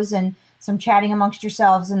hellos and some chatting amongst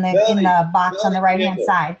yourselves in the box on the right-hand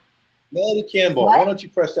side. Melanie Campbell, why don't you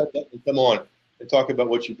press that button and come on and talk about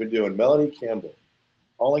what you've been doing? Melanie Campbell.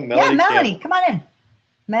 Calling Melanie. Yeah, Melanie, Campbell. Come on in.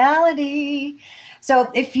 Melody.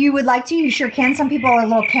 So if you would like to, you sure can. Some people are a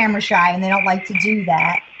little camera shy and they don't like to do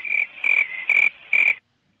that.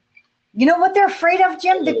 You know what they're afraid of,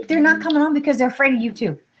 Jim? They're not coming on because they're afraid of you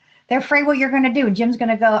too. They're afraid what you're going to do. And Jim's going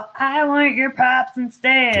to go, I want your pops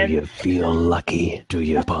instead. Do you feel lucky? Do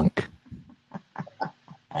you, punk?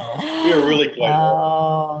 You're really close.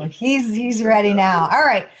 Oh, he's ready now. All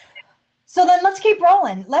right. So then let's keep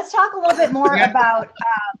rolling. Let's talk a little bit more about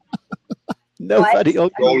nobody.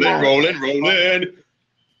 Rolling.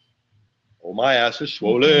 Oh, my ass is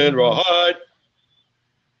swollen, right?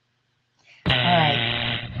 All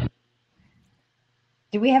right.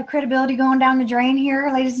 Do we have credibility going down the drain here,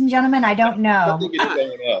 ladies and gentlemen? I don't know. I think it's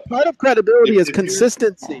going up. Part of credibility is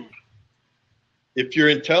consistency. If you're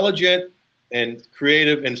intelligent and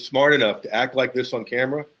creative and smart enough to act like this on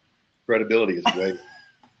camera, credibility is great.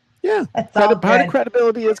 Yeah, part of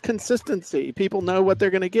credibility is consistency. People know what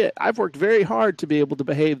they're going to get. I've worked very hard to be able to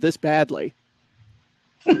behave this badly.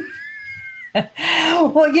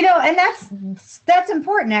 Well, and that's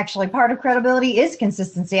important, actually. Part of credibility is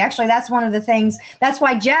consistency. Actually, that's one of the things. That's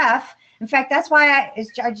why Jeff, in fact, that's why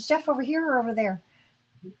is Jeff over here or over there?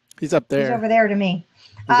 He's up there. He's over there to me.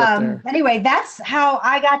 Up there. Anyway, that's how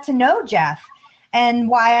I got to know Jeff and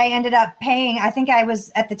why I ended up paying. I think I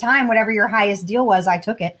was, at the time, whatever your highest deal was, I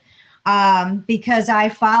took it. Because I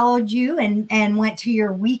followed you and went to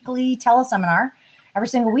your weekly teleseminar every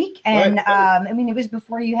single week. And it was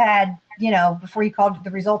before you had, before you called the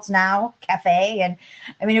Results Now Cafe. And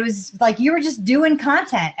it was like you were just doing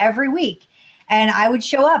content every week. And I would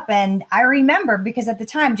show up. And I remember because at the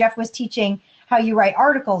time Jeff was teaching how you write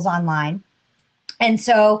articles online. And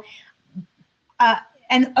so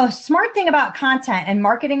And a smart thing about content and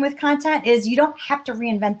marketing with content is you don't have to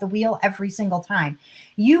reinvent the wheel every single time.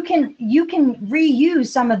 You can reuse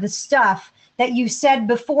some of the stuff that you said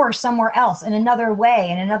before somewhere else in another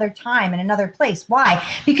way, in another time, in another place. Why?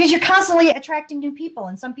 Because you're constantly attracting new people,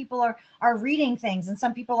 and some people are reading things, and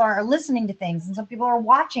some people are listening to things, and some people are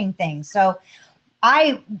watching things. So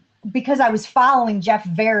because I was following Jeff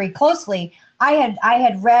very closely, I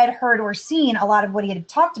had read, heard, or seen a lot of what he had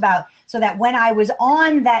talked about, so that when I was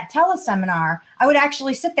on that teleseminar, I would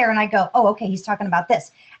actually sit there and I go, oh, okay, he's talking about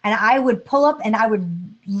this. And I would pull up and I would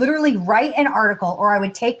literally write an article, or I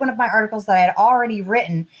would take one of my articles that I had already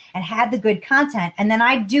written and had the good content, and then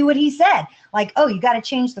I'd do what he said. Like, oh, you got to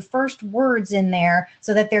change the first words in there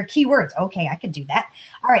so that they're keywords. Okay, I could do that.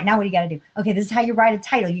 All right, now what do you got to do? Okay, this is how you write a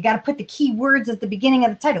title. You got to put the keywords at the beginning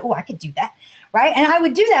of the title. Oh, I could do that, right? And I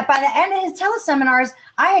would do that. By the end of his teleseminars,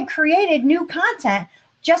 I had created new content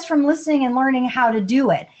just from listening and learning how to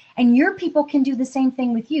do it. And your people can do the same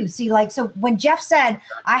thing with you. See, like, so when Jeff said,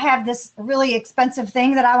 I have this really expensive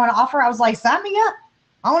thing that I want to offer, I was like, sign me up.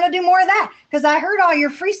 I want to do more of that, because I heard all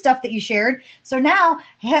your free stuff that you shared. So now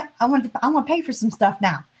I want to pay for some stuff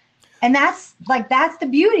now. And that's the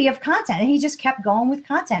beauty of content. And he just kept going with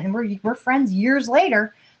content. And we're friends years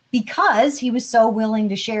later because he was so willing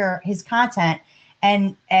to share his content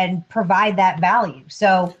and provide that value.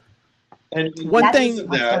 So and one thing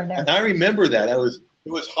that, and I remember that it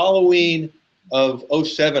was Halloween of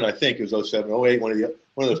 07, I think it was 07, 08, one of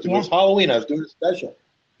those two. Yeah. It was Halloween. I was doing a special.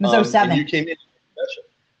 It was 07. And you came in special.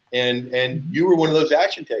 And you were one of those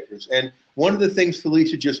action takers. And one of the things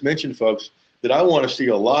Felicia just mentioned, folks, that I want to see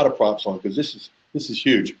a lot of props on, because this is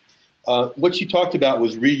huge. What she talked about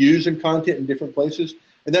was reusing content in different places,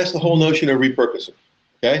 and that's the whole notion of repurposing.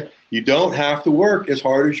 Okay, you don't have to work as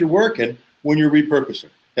hard as you're working when you're repurposing.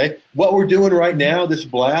 Okay, what we're doing right now, this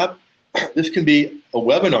blab, this can be a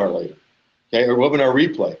webinar later, okay, or webinar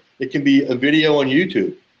replay. It can be a video on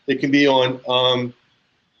YouTube. It can be on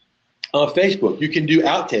Facebook. You can do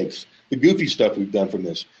outtakes, the goofy stuff we've done from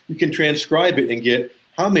this. You can transcribe it and get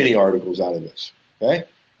how many articles out of this, okay?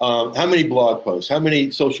 How many blog posts, how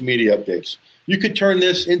many social media updates. You could turn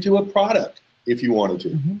this into a product if you wanted to.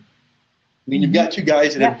 Mm-hmm. I mean, you've got two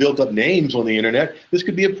guys that have built up names on the internet. This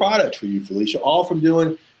could be a product for you, Felicia, all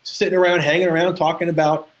from sitting around, hanging around, talking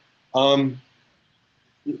about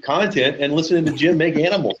content and listening to Jim make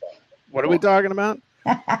animals. What are we talking about?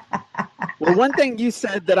 Well, one thing you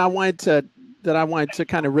said that I wanted to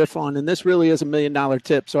kind of riff on, and this really is $1 million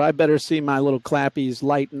tip, so I better see my little clappies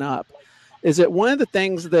lighten up, is that one of the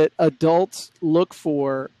things that adults look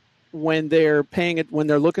for when they're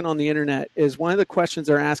looking on the internet is one of the questions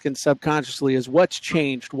they're asking subconsciously is what's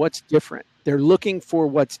changed, what's different. They're looking for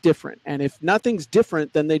what's different, and if nothing's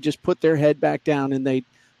different, then they just put their head back down and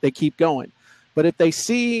they keep going. But if they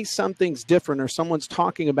see something's different or someone's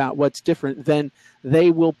talking about what's different, then they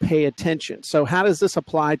will pay attention. So how does this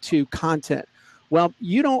apply to content? Well,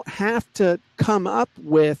 you don't have to come up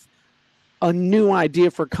with a new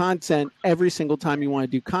idea for content every single time you want to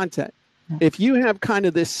do content. If you have kind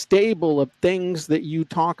of this stable of things that you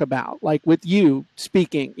talk about, like with you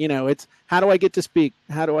speaking, it's how do I get to speak?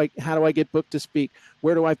 How do I get booked to speak?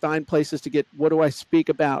 Where do I find places to get, what do I speak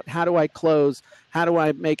about? How do I close? How do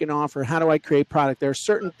I make an offer? How do I create product? There are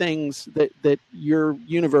certain things that your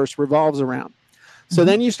universe revolves around. So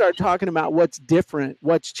then you start talking about what's different,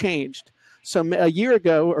 what's changed. So a year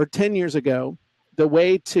ago or 10 years ago, the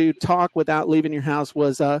way to talk without leaving your house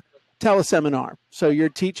was a teleseminar. So you're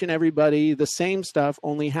teaching everybody the same stuff,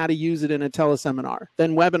 only how to use it in a teleseminar.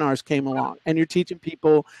 Then webinars came along, and you're teaching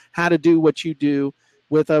people how to do what you do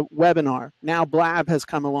with a webinar. Now Blab has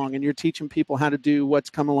come along, and you're teaching people how to do what's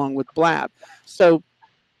come along with Blab. So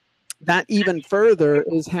that even further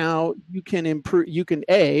is how you can improve. You can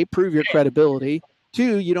prove your credibility.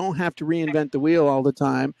 2, you don't have to reinvent the wheel all the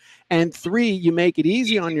time. And 3, you make it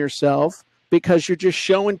easy on yourself because you're just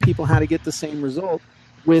showing people how to get the same result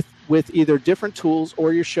with either different tools,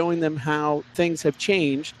 or you're showing them how things have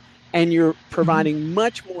changed, and you're providing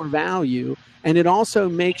much more value. And it also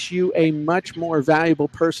makes you a much more valuable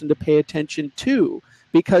person to pay attention to,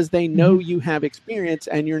 because they know you have experience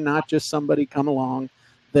and you're not just somebody come along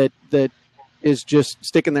that is just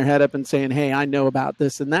sticking their head up and saying, hey, I know about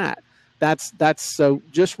this and that. That's so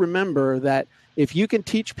just remember that if you can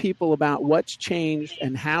teach people about what's changed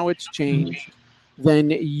and how it's changed,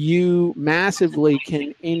 then you massively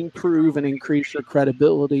can improve and increase your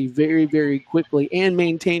credibility very, very quickly and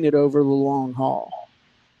maintain it over the long haul.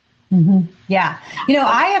 Mm-hmm. Yeah.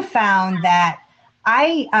 I have found that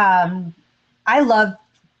I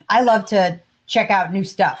love to check out new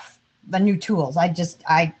stuff, the new tools.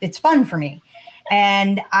 It's fun for me.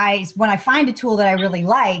 And when I find a tool that I really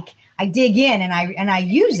like, I dig in and I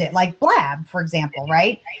use it, like Blab, for example,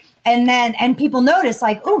 right? And people notice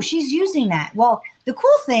like, oh, she's using that. Well, the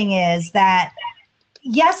cool thing is that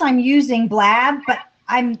yes, I'm using Blab, but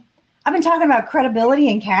I've been talking about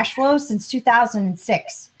credibility and cash flow since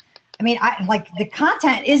 2006. I mean, the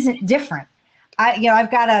content isn't different.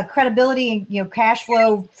 I've got a credibility, cash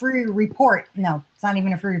flow free report. No, it's not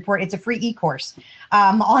even a free report. It's a free e-course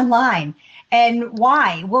online. And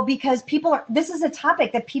why? Well, because this is a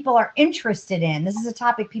topic that people are interested in. This is a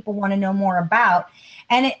topic people want to know more about.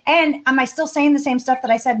 And am I still saying the same stuff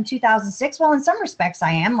that I said in 2006? Well, in some respects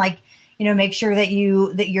I am. Like, make sure that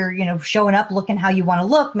you're showing up looking how you want to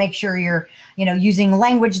look. Make sure you're, using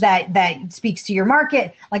language that speaks to your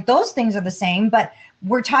market. Like those things are the same, but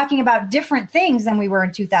we're talking about different things than we were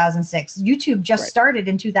in 2006. YouTube just started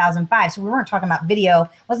in 2005, so we weren't talking about video. It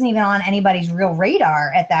wasn't even on anybody's real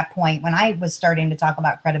radar at that point when I was starting to talk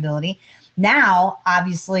about credibility. Now,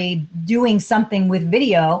 obviously, doing something with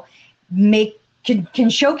video can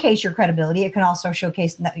showcase your credibility. It can also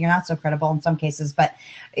showcase that you're not so credible in some cases, but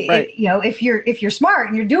if you're smart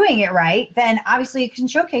and you're doing it right, then obviously it can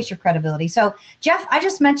showcase your credibility. So Jeff, I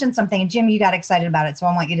just mentioned something, and Jim, you got excited about it, so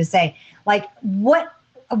I want you to say, like, what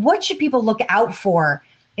should people look out for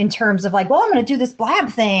in terms of like, well, I'm going to do this Blab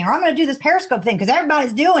thing, or I'm going to do this Periscope thing because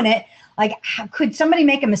everybody's doing it. Like, could somebody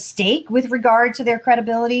make a mistake with regard to their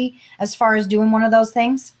credibility as far as doing one of those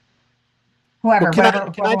things? Whoever.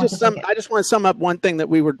 Well, I just want to sum up one thing that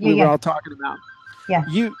we were all talking about. Yeah.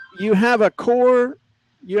 You have a core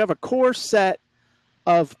set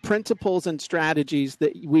of principles and strategies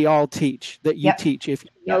that we all teach, that you teach if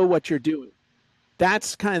you know what you're doing.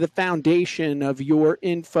 That's kind of the foundation of your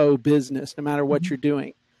info business, no matter what you're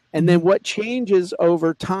doing. And then what changes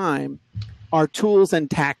over time are tools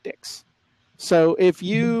and tactics. So if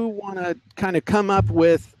you want to kind of come up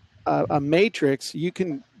with a matrix, you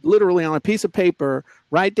can literally on a piece of paper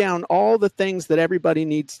write down all the things that everybody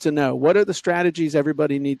needs to know. What are the strategies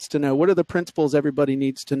everybody needs to know? What are the principles everybody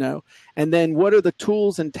needs to know? And then what are the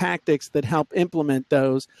tools and tactics that help implement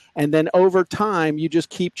those? And then over time, you just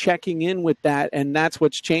keep checking in with that. And that's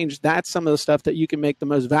what's changed. That's some of the stuff that you can make the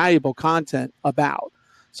most valuable content about.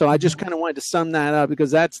 So I just kind of wanted to sum that up because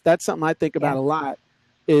that's something I think about a lot.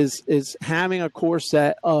 Is having a core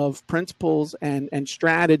set of principles and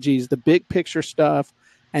strategies, the big picture stuff,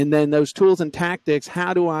 and then those tools and tactics.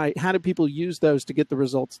 How do people use those to get the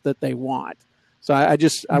results that they want? So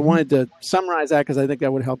I wanted to summarize that because I think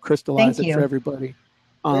that would help crystallize it for everybody.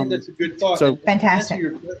 I think that's a good thought. So fantastic. To answer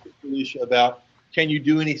your question, Felicia, about can you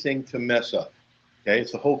do anything to mess up? Okay,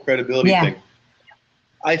 it's the whole credibility thing.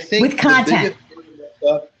 I think with content,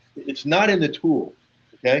 it's not in the tool.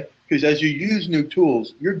 Okay, because as you use new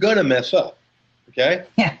tools, you're gonna mess up. Okay.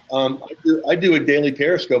 Yeah. I do a daily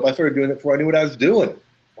Periscope. I started doing it before I knew what I was doing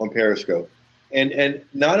on Periscope. And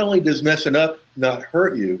not only does messing up not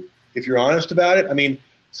hurt you, if you're honest about it. I mean,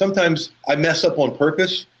 sometimes I mess up on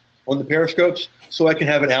purpose on the Periscopes so I can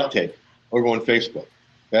have an outtake over on Facebook.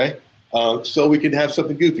 Okay. So we can have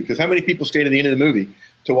something goofy, because how many people stay to the end of the movie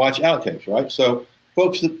to watch outtakes, right? So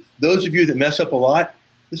folks, those of you that mess up a lot,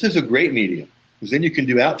 this is a great medium, because then you can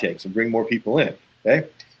do outtakes and bring more people in. Okay.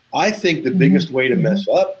 I think the biggest way to mess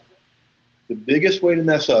up,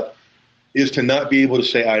 is to not be able to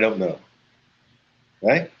say, I don't know.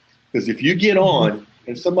 Right? Because if you get on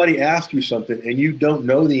and somebody asks you something and you don't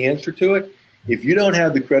know the answer to it, if you don't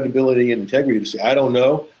have the credibility and integrity to say, I don't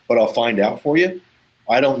know, but I'll find out for you.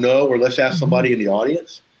 I don't know, or let's ask somebody in the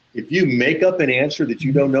audience. If you make up an answer that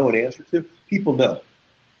you don't know an answer to, people know.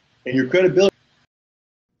 And your credibility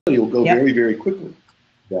will go very, very quickly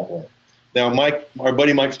that way. Now, our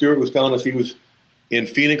buddy Mike Stewart was telling us he was in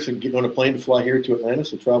Phoenix and getting on a plane to fly here to Atlanta,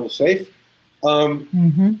 so travel safe. I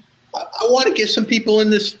want to get some people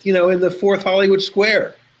in this, in the 4th Hollywood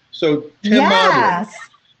Square. So Tim Marble,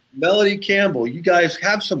 Melody Campbell, you guys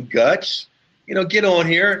have some guts. Get on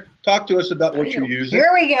here. Talk to us about what you're using.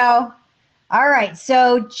 Here we go. All right.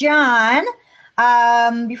 So, John,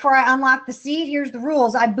 before I unlock the seat, here's the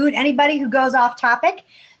rules. I boot anybody who goes off topic.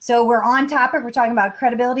 So we're on topic. We're talking about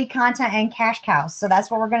credibility, content, and cash cows. So that's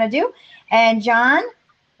what we're going to do. And John,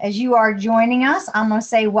 as you are joining us, I'm going to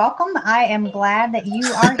say welcome. I am glad that you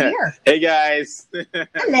are here. Hey, guys.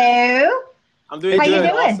 Hello. I'm doing How good.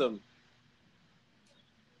 You doing? Awesome.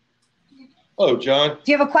 Hello, John.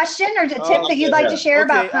 Do you have a question or a tip that you'd like to share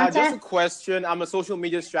about content? Just a question. I'm a social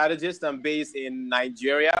media strategist. I'm based in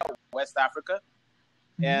Nigeria, West Africa.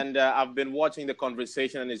 And I've been watching the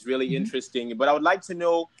conversation, and it's really interesting. But I would like to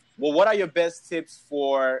know, what are your best tips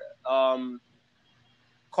for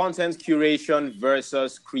content curation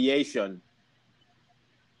versus creation?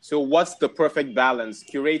 So what's the perfect balance,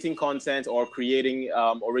 curating content or creating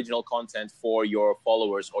original content for your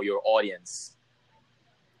followers or your audience?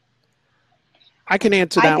 I can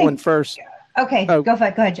answer that one first. Okay, go for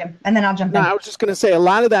it. Go ahead, Jim, and then I'll jump in. I was just going to say a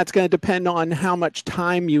lot of that's going to depend on how much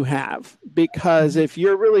time you have, because if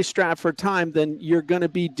you're really strapped for time, then you're going to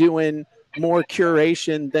be doing more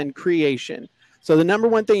curation than creation. So the number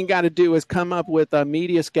one thing you got to do is come up with a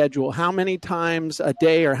media schedule. How many times a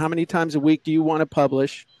day or how many times a week do you want to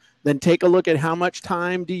publish? Then take a look at how much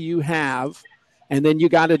time do you have, and then you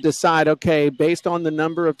got to decide, okay, based on the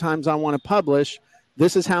number of times I want to publish,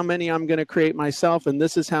 this is how many I'm going to create myself, and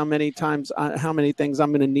this is how many times, how many things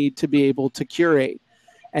I'm going to need to be able to curate.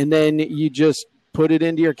 And then you just put it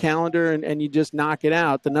into your calendar and you just knock it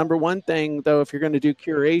out. The number one thing, though, if you're going to do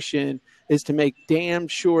curation, is to make damn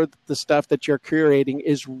sure that the stuff that you're curating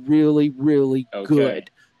is really, really good.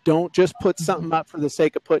 Don't just put something up for the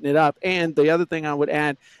sake of putting it up. And the other thing I would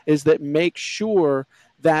add is that make sure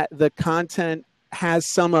that the content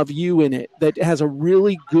has some of you in it, that has a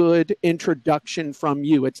really good introduction from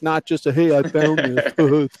you. It's not just a, hey, I found this.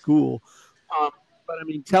 Oh, it's cool. But I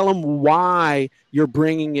mean, tell them why you're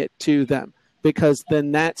bringing it to them, because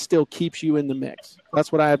then that still keeps you in the mix.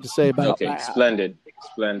 That's what I have to say about that. Splendid.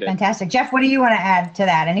 Fantastic. Jeff, what do you want to add to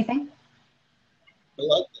that? Anything?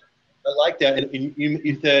 I like that. And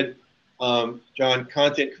you said, John,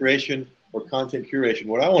 content creation or content curation.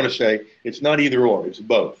 What I want to say, it's not either or, it's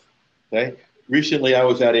both. Okay. Recently, I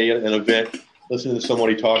was at an event, listening to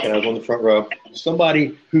somebody talking. I was on the front row.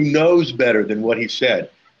 Somebody who knows better than what he said,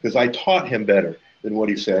 because I taught him better than what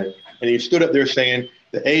he said. And he stood up there saying,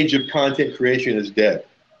 the age of content creation is dead.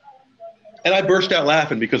 And I burst out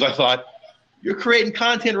laughing because I thought, you're creating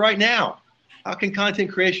content right now. How can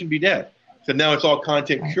content creation be dead? So now it's all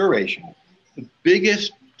content curation. The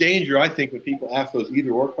biggest danger, I think, when people ask those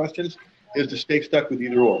either or questions is to stay stuck with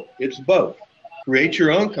either or. It's both. Create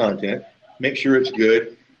your own content, make sure it's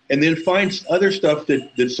good, and then find other stuff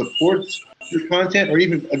that supports your content or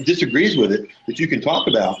even disagrees with it that you can talk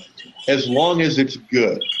about, as long as it's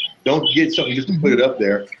good. Don't get something just to put it up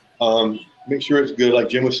there. Make sure it's good, like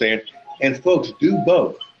Jim was saying. And folks, do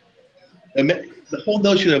both. And the whole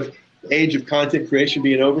notion of the age of content creation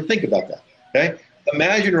being over, think about that. Okay?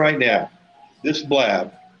 Imagine right now this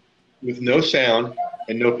blab with no sound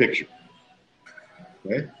and no picture.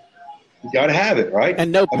 Okay? You got to have it, right? And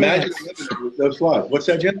no Imagine pants. with no slides. What's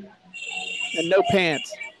that, Jim? And no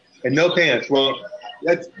pants. And no pants. Well,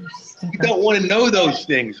 you don't want to know those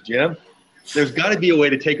things, Jim. There's got to be a way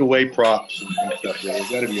to take away props and stuff. There's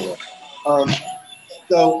got to be a way.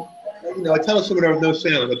 So, I tell someone with no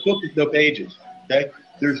sound, a book with no pages. Okay,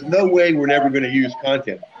 there's no way we're never going to use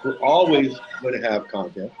content. We're always going to have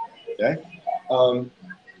content. Okay,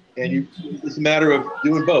 it's a matter of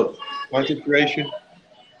doing both: content creation,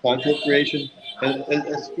 and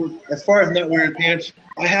as far as not wearing pants,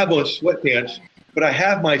 I have on sweatpants, but I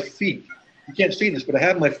have my feet. You can't see this, but I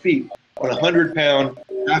have my feet on a 100-pound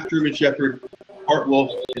half German Shepherd, part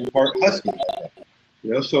wolf, and part husky.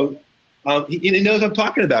 So. He knows I'm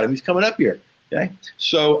talking about him. He's coming up here. Okay,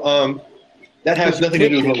 so that has nothing to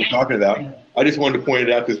do with what we're talking about. I just wanted to point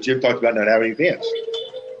it out because Jim talked about not having any pants.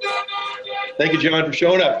 Thank you, John, for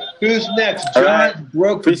showing up. Who's next? John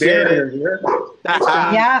broke the barrier here.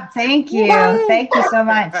 Yeah, thank you. Thank you so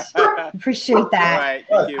much. Appreciate that.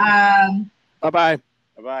 All right, thank you. Bye-bye.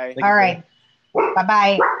 Bye-bye. All right.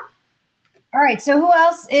 Bye-bye. All right, so who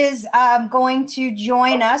else is going to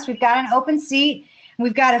join us? We've got an open seat.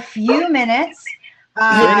 We've got a few minutes.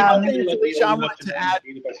 Felicia, I want to add.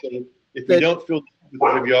 If we don't fill with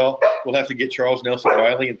one of y'all, we'll have to get Charles Nelson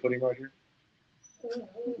Riley and put him right here.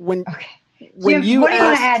 When Jim, what do you want to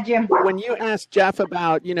add, Jim? When you asked Jeff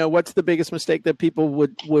about, what's the biggest mistake that people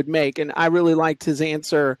would make, and I really liked his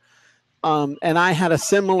answer, and I had a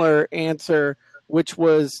similar answer, which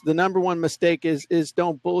was the number one mistake is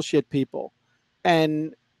don't bullshit people.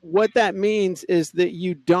 And what that means is that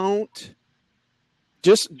you don't.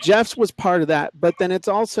 Just Jeff's was part of that, but then it's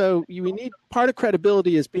also you need part of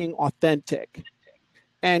credibility is being authentic.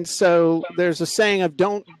 And so there's a saying of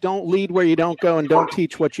don't lead where you don't go and don't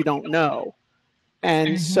teach what you don't know.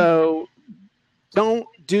 And so don't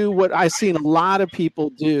do what I've seen a lot of people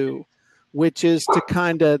do, which is to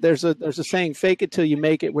kind of there's a saying, fake it till you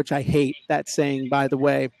make it, which I hate that saying, by the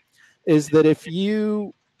way, is that if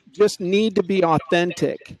you just need to be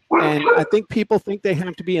authentic. And I think people think they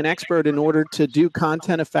have to be an expert in order to do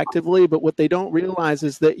content effectively. But what they don't realize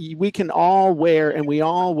is that we can all wear, and we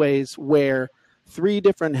always wear, 3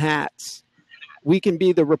 different hats. We can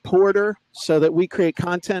be the reporter so that we create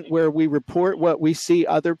content where we report what we see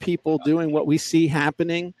other people doing, what we see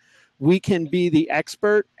happening. we can be the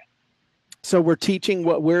expert. So we're teaching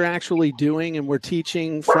what we're actually doing, and we're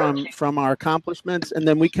teaching from our accomplishments. And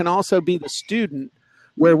then we can also be the student,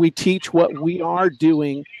 where we teach what we are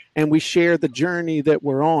doing and we share the journey that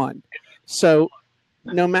we're on. So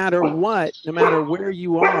no matter where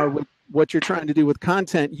you are with what you're trying to do with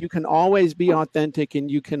content, you can always be authentic, and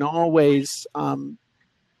you can always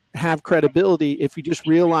have credibility if you just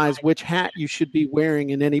realize which hat you should be wearing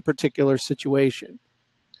in any particular situation.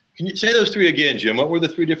 Can you say those three again, Jim? What were the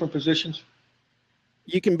three different positions?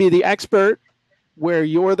 You can be the expert, where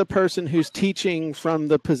you're the person who's teaching from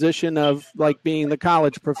the position of like being the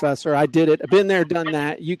college professor. I did it. I've been there, done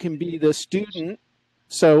that. You can be the student.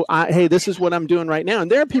 So, hey, this is what I'm doing right now.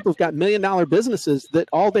 And there are people who've got $1 million businesses that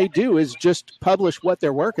all they do is just publish what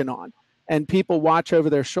they're working on, and people watch over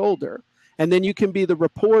their shoulder. And then you can be the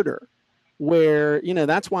reporter, where,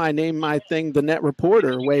 that's why I named my thing The Net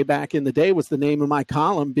Reporter way back in the day, was the name of my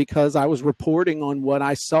column, because I was reporting on what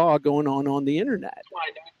I saw going on the internet.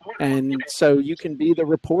 And so you can be the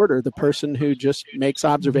reporter, the person who just makes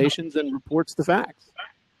observations and reports the facts.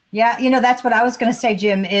 Yeah, that's what I was going to say,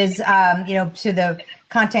 Jim, is, to the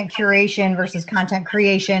content curation versus content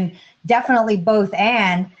creation, definitely both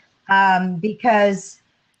and, because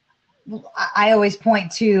I always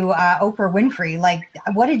point to Oprah Winfrey. Like,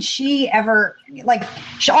 what did she ever, like,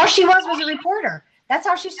 all she was a reporter. That's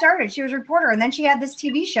how she started. She was a reporter. And then she had this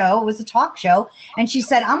TV show. It was a talk show. And she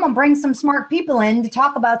said, I'm going to bring some smart people in to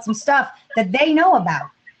talk about some stuff that they know about.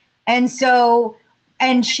 And so,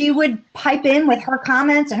 and she would pipe in with her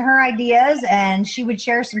comments and her ideas, and she would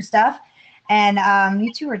share some stuff. And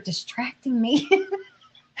you two are distracting me.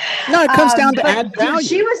 No, it comes down to add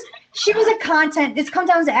value. She was a content, it's come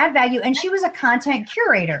down to add value, and she was a content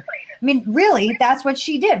curator. I mean, really, that's what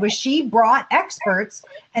she did, was she brought experts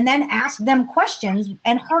and then asked them questions,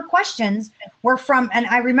 and her questions were from, and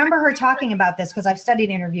I remember her talking about this because I've studied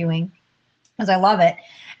interviewing, because I love it,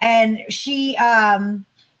 and she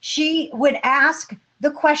would ask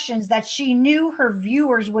the questions that she knew her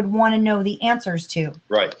viewers would want to know the answers to.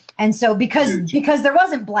 Right. And so because there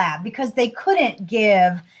wasn't blab, because they couldn't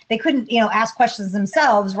ask questions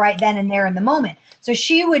themselves right then and there in the moment. So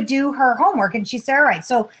she would do her homework, and she'd say, all right,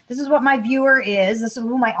 so this is what my viewer is, this is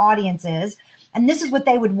who my audience is, and this is what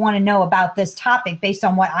they would want to know about this topic based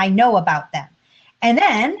on what I know about them. And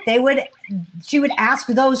then she would ask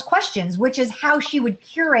those questions, which is how she would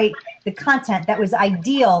curate the content that was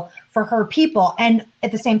ideal for her people, and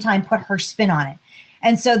at the same time put her spin on it.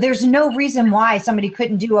 And so there's no reason why somebody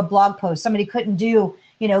couldn't do a blog post, somebody couldn't do,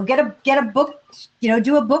 get a book,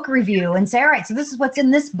 do a book review and say, all right, so this is what's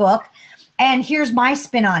in this book, and here's my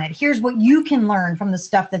spin on it. Here's what you can learn from the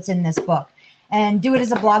stuff that's in this book. And do it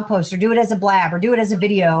as a blog post, or do it as a blab, or do it as a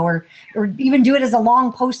video, or even do it as a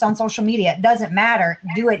long post on social media. It doesn't matter.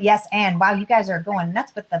 Do it, yes, and. Wow, you guys are going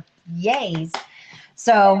nuts with the yays.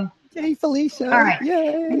 So. Yay, Felicia. All right.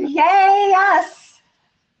 Yay. Yay, us.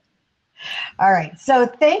 All right. So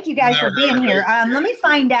thank you guys for being here. Let me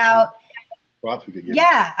find out.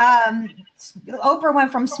 Yeah. Oprah went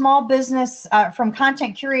from small business, from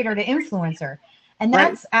content curator to influencer. And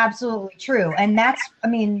that's absolutely true. And that's, I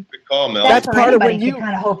mean, that's part of when you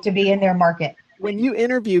kind of hope to be in their market. When you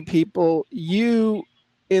interview people, you,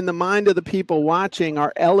 in the mind of the people watching,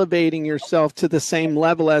 are elevating yourself to the same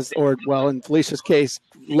level as, or well, in Felicia's case,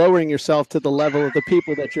 lowering yourself to the level of the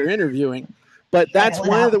people that you're interviewing. But that's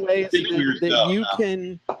one of the ways that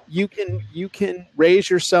you can raise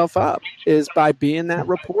yourself up, is by being that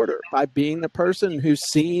reporter, by being the person who's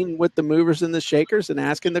seen with the movers and the shakers and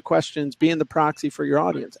asking the questions, being the proxy for your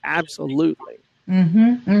audience. Absolutely.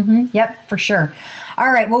 Yep, for sure.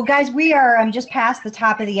 All right. Well, guys, we are just past the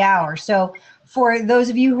top of the hour. So for those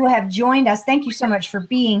of you who have joined us, thank you so much for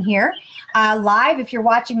being here live. If you're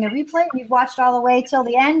watching the replay and you've watched all the way till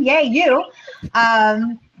the end, yay, you.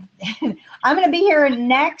 I'm going to be here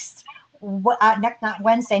next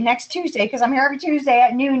Tuesday, because I'm here every Tuesday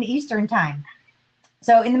at noon Eastern time.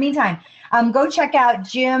 So in the meantime, go check out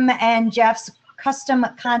Jim and Jeff's Custom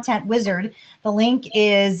Content Wizard. The link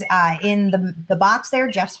is in the box there.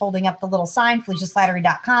 Jeff's holding up the little sign,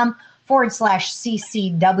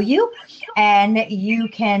 FeliciaSlattery.com/CCW. And you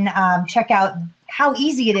can check out how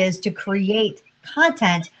easy it is to create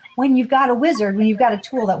content when you've got a wizard, when you've got a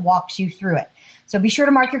tool that walks you through it. So be sure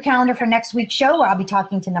to mark your calendar for next week's show, where I'll be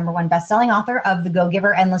talking to #1 best-selling author of The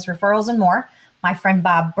Go-Giver, Endless Referrals, and More, my friend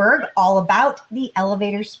Bob Berg, all about the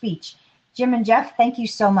elevator speech. Jim and Jeff, thank you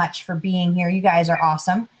so much for being here. You guys are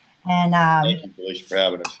awesome. And thank you, Felicia, for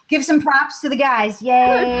having us. Give some props to the guys.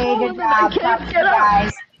 Yay, good job. Props to the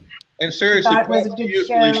guys. And seriously, props to you,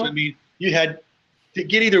 Felicia. I mean, you had to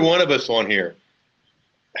get either one of us on here.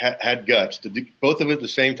 had guts to do both of it at the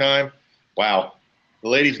same time. Wow, the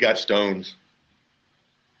ladies got stones.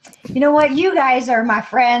 You know what? You guys are my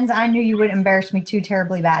friends. I knew you would embarrass me too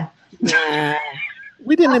terribly bad. Nah,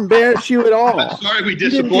 we didn't embarrass you at all. I'm sorry we You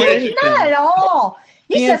didn't do disappointed you. anything. Not at all.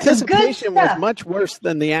 You The said some good anticipation was stuff. much worse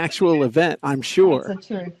than the actual event, I'm sure. That's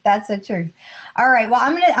the truth. That's the truth. All right. Well,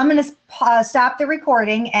 I'm gonna stop the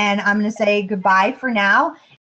recording and I'm gonna say goodbye for now.